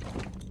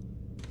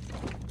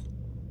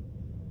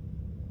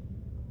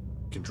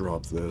 Can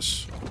drop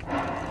this.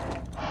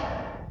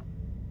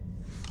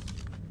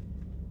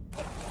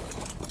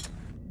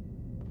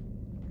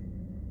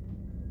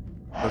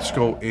 Let's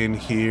go in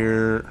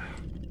here.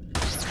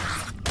 Let's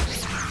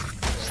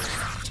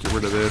get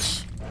rid of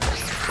this.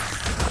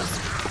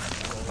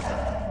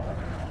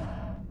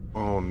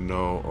 Oh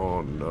no,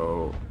 oh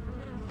no.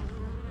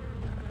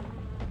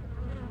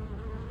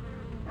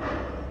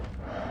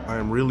 I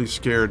am really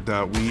scared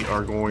that we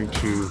are going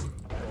to...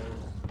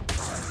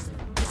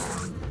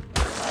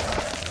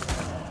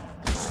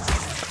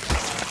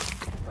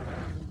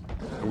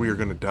 We are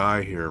going to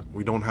die here.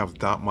 We don't have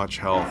that much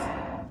health.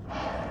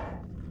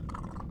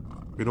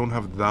 We don't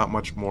have that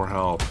much more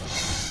health.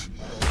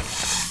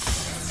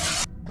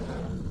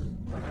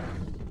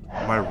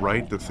 Am I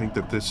right to think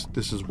that this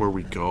is where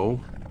we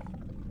go?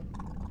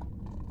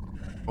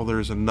 Oh, there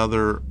is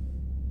another...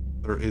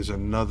 There is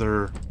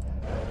another...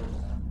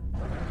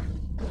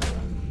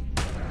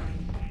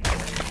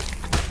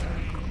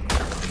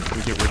 Let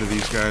me get rid of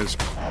these guys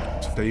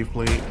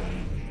safely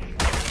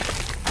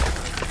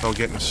without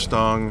getting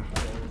stung.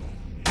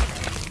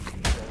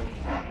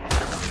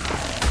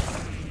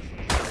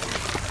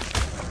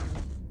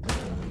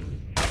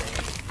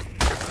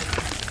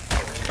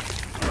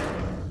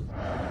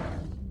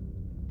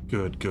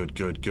 Good, good,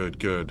 good, good,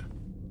 good.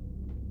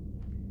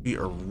 We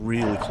are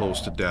really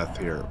close to death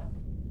here.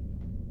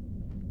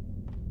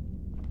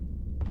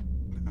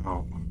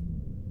 Now.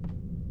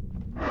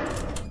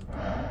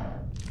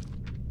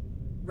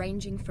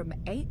 Ranging from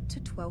 8 to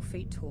 12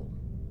 feet tall,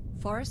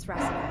 Forest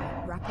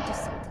Raceberry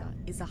Rapidicenta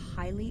is a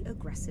highly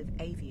aggressive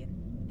avian.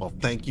 Well,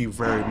 thank you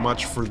very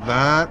much for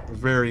that.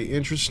 Very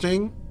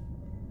interesting.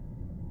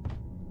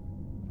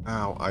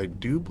 Now, I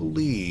do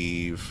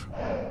believe...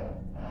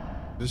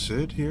 Is this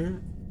it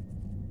here?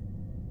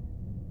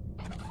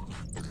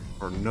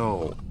 Or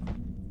no?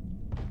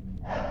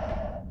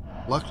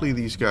 Luckily,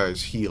 these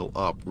guys heal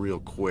up real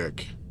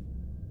quick.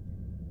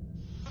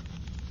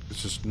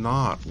 This is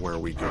not where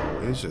we go,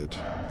 is it?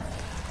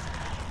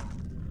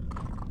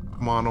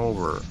 Come on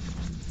over.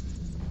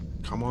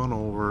 Come on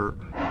over.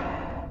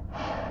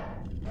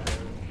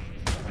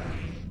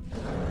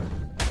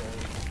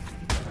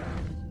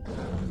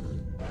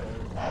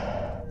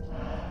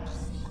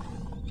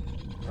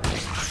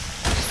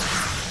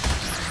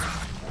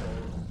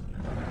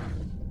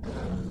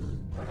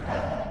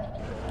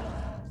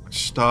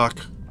 Stuck.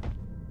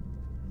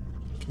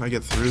 Can I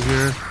get through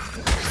here?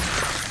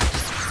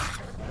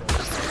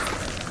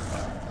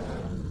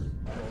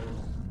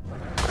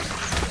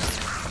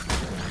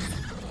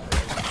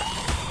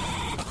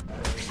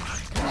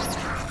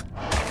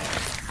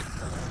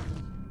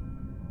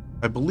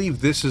 I believe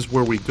this is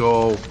where we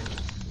go.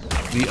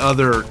 The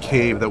other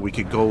cave that we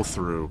could go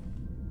through.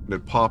 And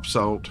it pops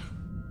out.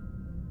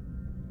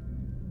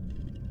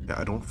 Yeah,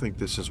 I don't think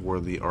this is where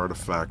the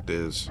artifact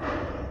is.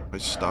 Am I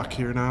stuck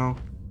here now?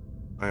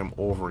 I am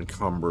over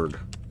encumbered.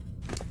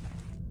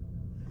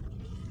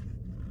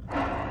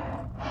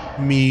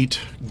 Meat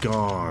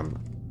gone.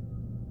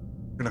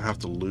 We're gonna have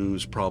to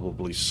lose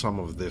probably some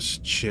of this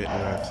chitin,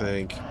 I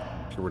think.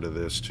 Get rid of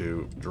this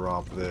too.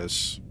 Drop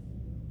this.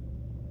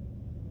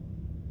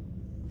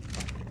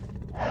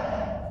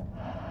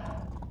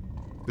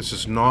 This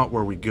is not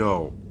where we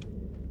go.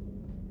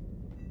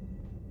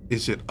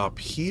 Is it up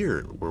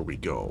here where we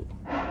go?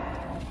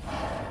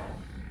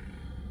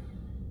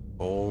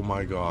 Oh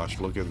my gosh,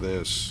 look at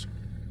this.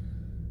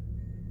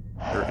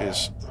 There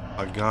is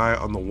a guy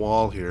on the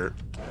wall here.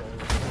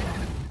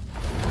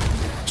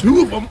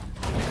 Two of them!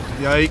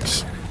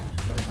 Yikes.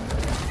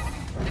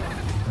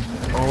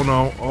 Oh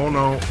no, oh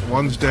no.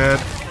 One's dead,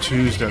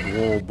 two's dead.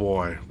 Oh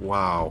boy,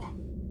 wow.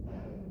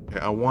 Okay,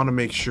 I want to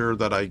make sure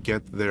that I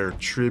get their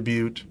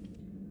tribute.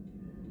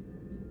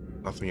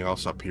 Nothing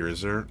else up here,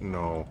 is there?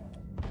 No.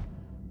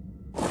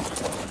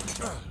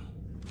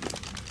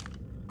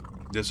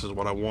 This is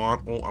what I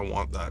want. Oh, I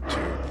want that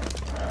too.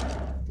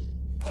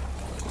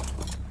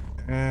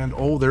 And,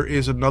 oh, there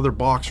is another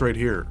box right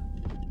here.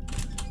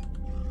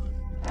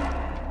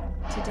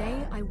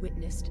 Today I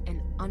witnessed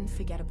an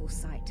unforgettable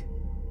sight.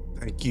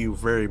 Thank you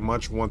very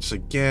much once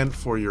again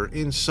for your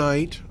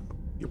insight.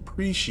 We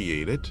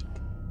appreciate it.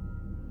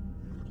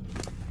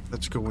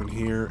 Let's go in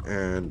here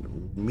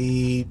and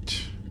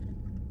meet.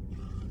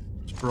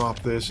 Let's drop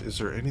this. Is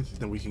there anything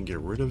that we can get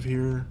rid of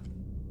here?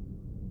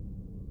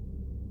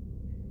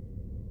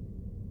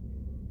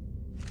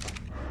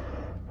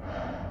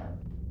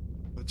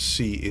 Let's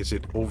see, is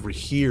it over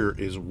here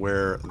is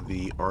where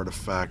the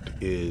artifact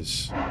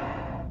is?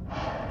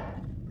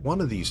 One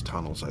of these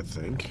tunnels, I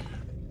think.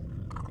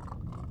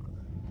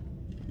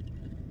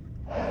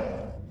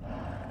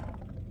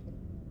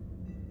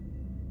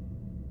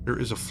 There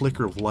is a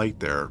flicker of light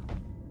there.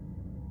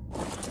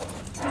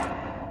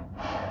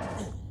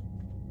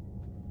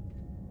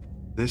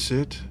 This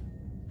it?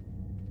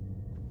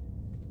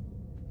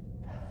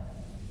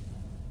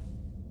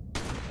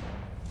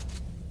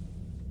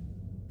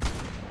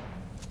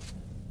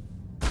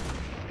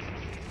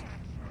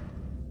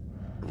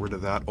 Rid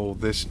of that. Oh,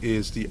 this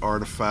is the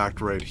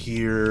artifact right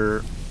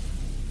here.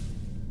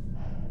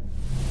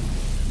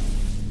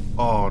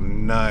 Oh,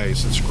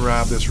 nice. Let's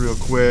grab this real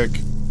quick.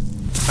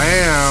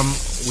 Bam!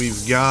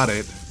 We've got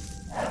it.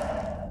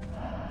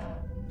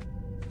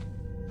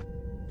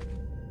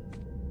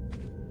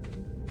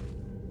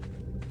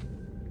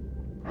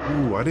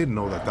 Ooh, I didn't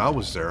know that that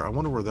was there. I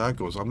wonder where that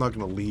goes. I'm not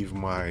going to leave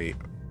my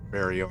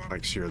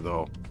baryonyx here,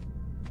 though.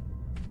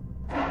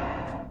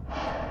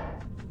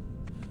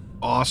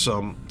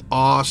 Awesome.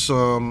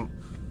 Awesome.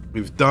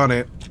 We've done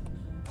it.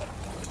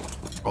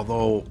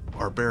 Although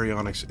our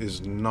baryonyx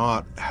is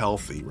not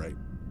healthy, right?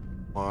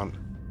 Come on.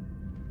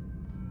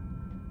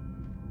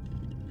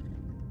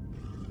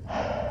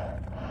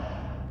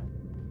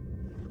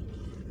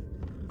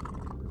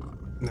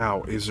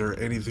 Now, is there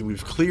anything?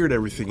 We've cleared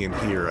everything in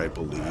here, I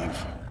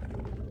believe.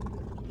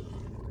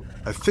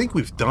 I think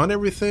we've done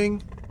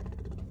everything.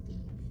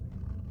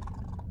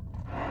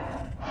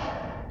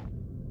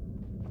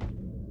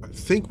 I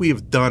think we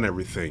have done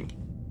everything.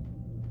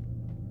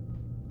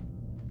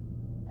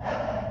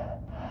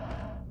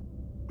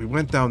 We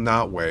went down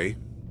that way.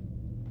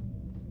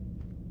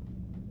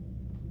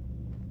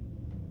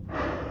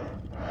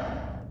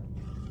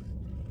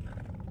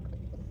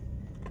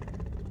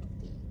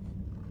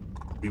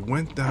 We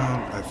went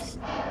down,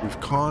 we've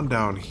gone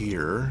down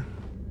here.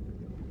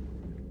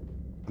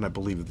 And I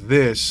believe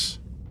this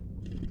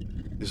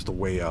is the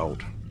way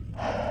out.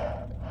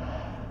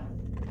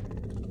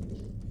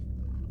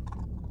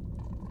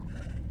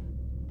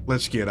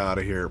 Let's get out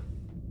of here.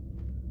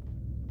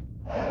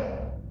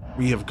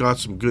 We have got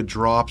some good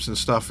drops and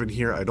stuff in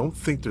here. I don't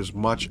think there's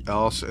much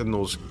else, and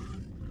those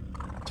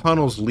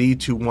tunnels lead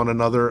to one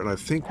another, and I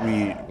think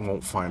we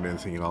won't find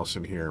anything else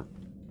in here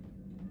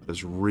that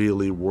is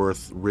really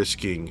worth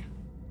risking.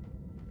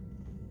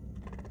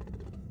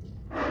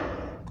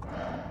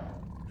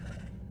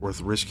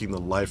 Worth risking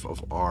the life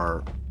of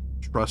our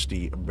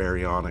trusty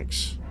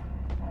baryonyx.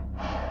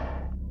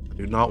 I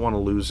do not want to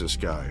lose this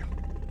guy.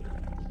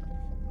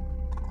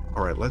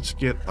 Alright, let's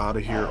get out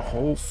of here.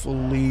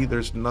 Hopefully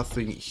there's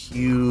nothing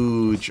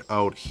huge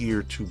out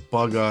here to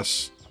bug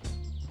us.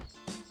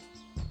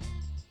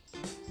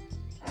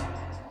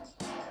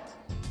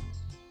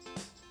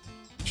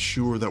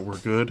 Sure that we're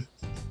good.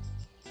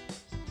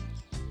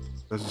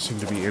 Doesn't seem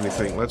to be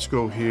anything. Let's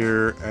go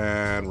here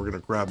and we're going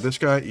to grab this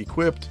guy,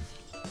 equipped.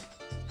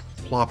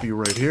 Plop you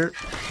right here.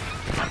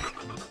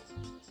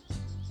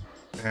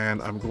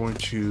 And I'm going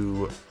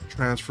to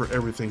transfer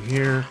everything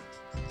here.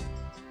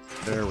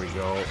 There we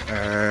go.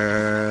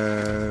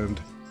 And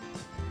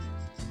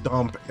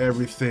dump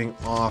everything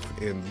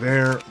off in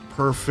there.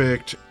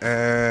 Perfect.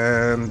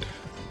 And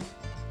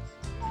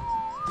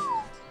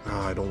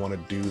I don't want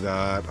to do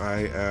that.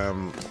 I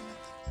am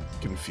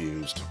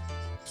confused.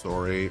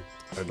 Sorry.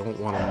 I don't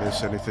want to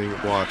miss anything.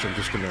 Watch, I'm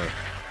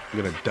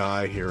gonna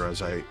die here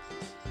as I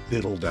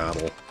diddle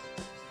daddle.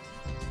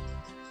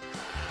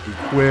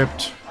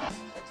 Equipped.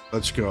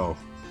 Let's go.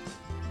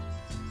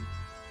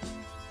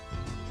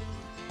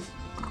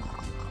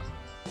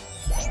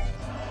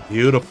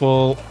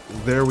 Beautiful.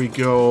 There we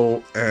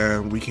go.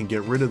 And we can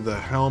get rid of the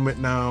helmet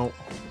now.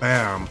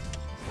 Bam.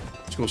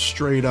 Let's go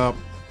straight up.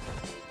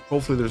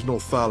 Hopefully there's no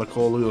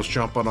Thylacoleos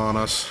jumping on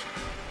us.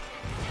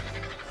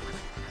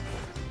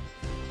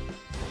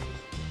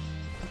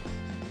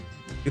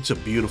 It's a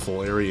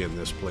beautiful area in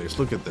this place.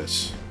 Look at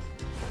this.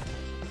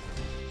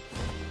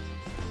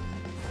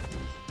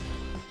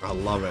 I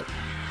love it.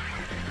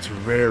 It's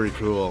very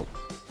cool.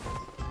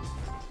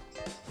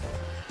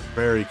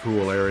 Very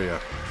cool area.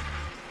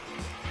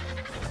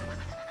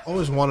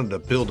 Always wanted to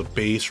build a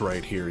base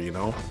right here, you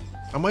know?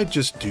 I might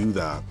just do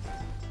that.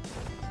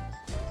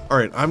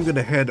 Alright, I'm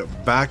gonna head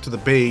back to the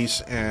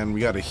base, and we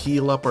gotta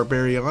heal up our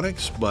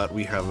baryonyx, but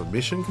we have a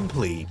mission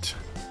complete.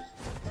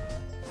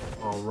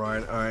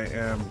 Alright, I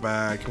am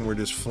back, and we're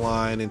just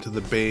flying into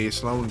the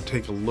base, and I want to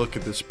take a look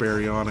at this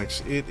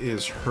baryonyx. It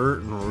is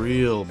hurting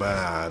real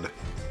bad.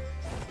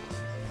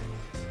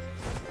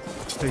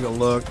 Let's take a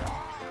look.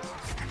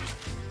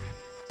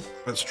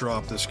 Let's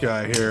drop this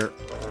guy here.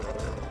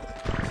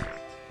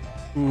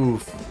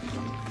 Oof.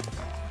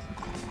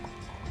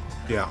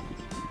 Yeah.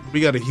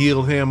 We gotta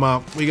heal him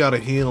up. We gotta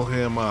heal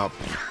him up.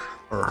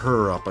 Or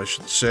her up, I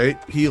should say.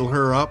 Heal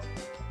her up.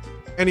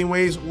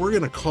 Anyways, we're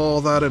gonna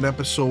call that an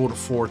episode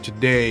for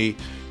today.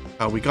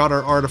 We got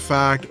our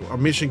artifact, our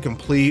mission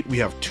complete. We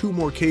have 2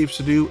 more caves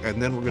to do,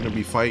 and then we're gonna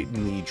be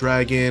fighting the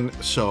dragon.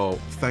 So,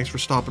 thanks for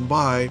stopping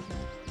by,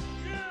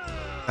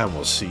 and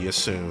we'll see you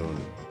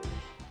soon.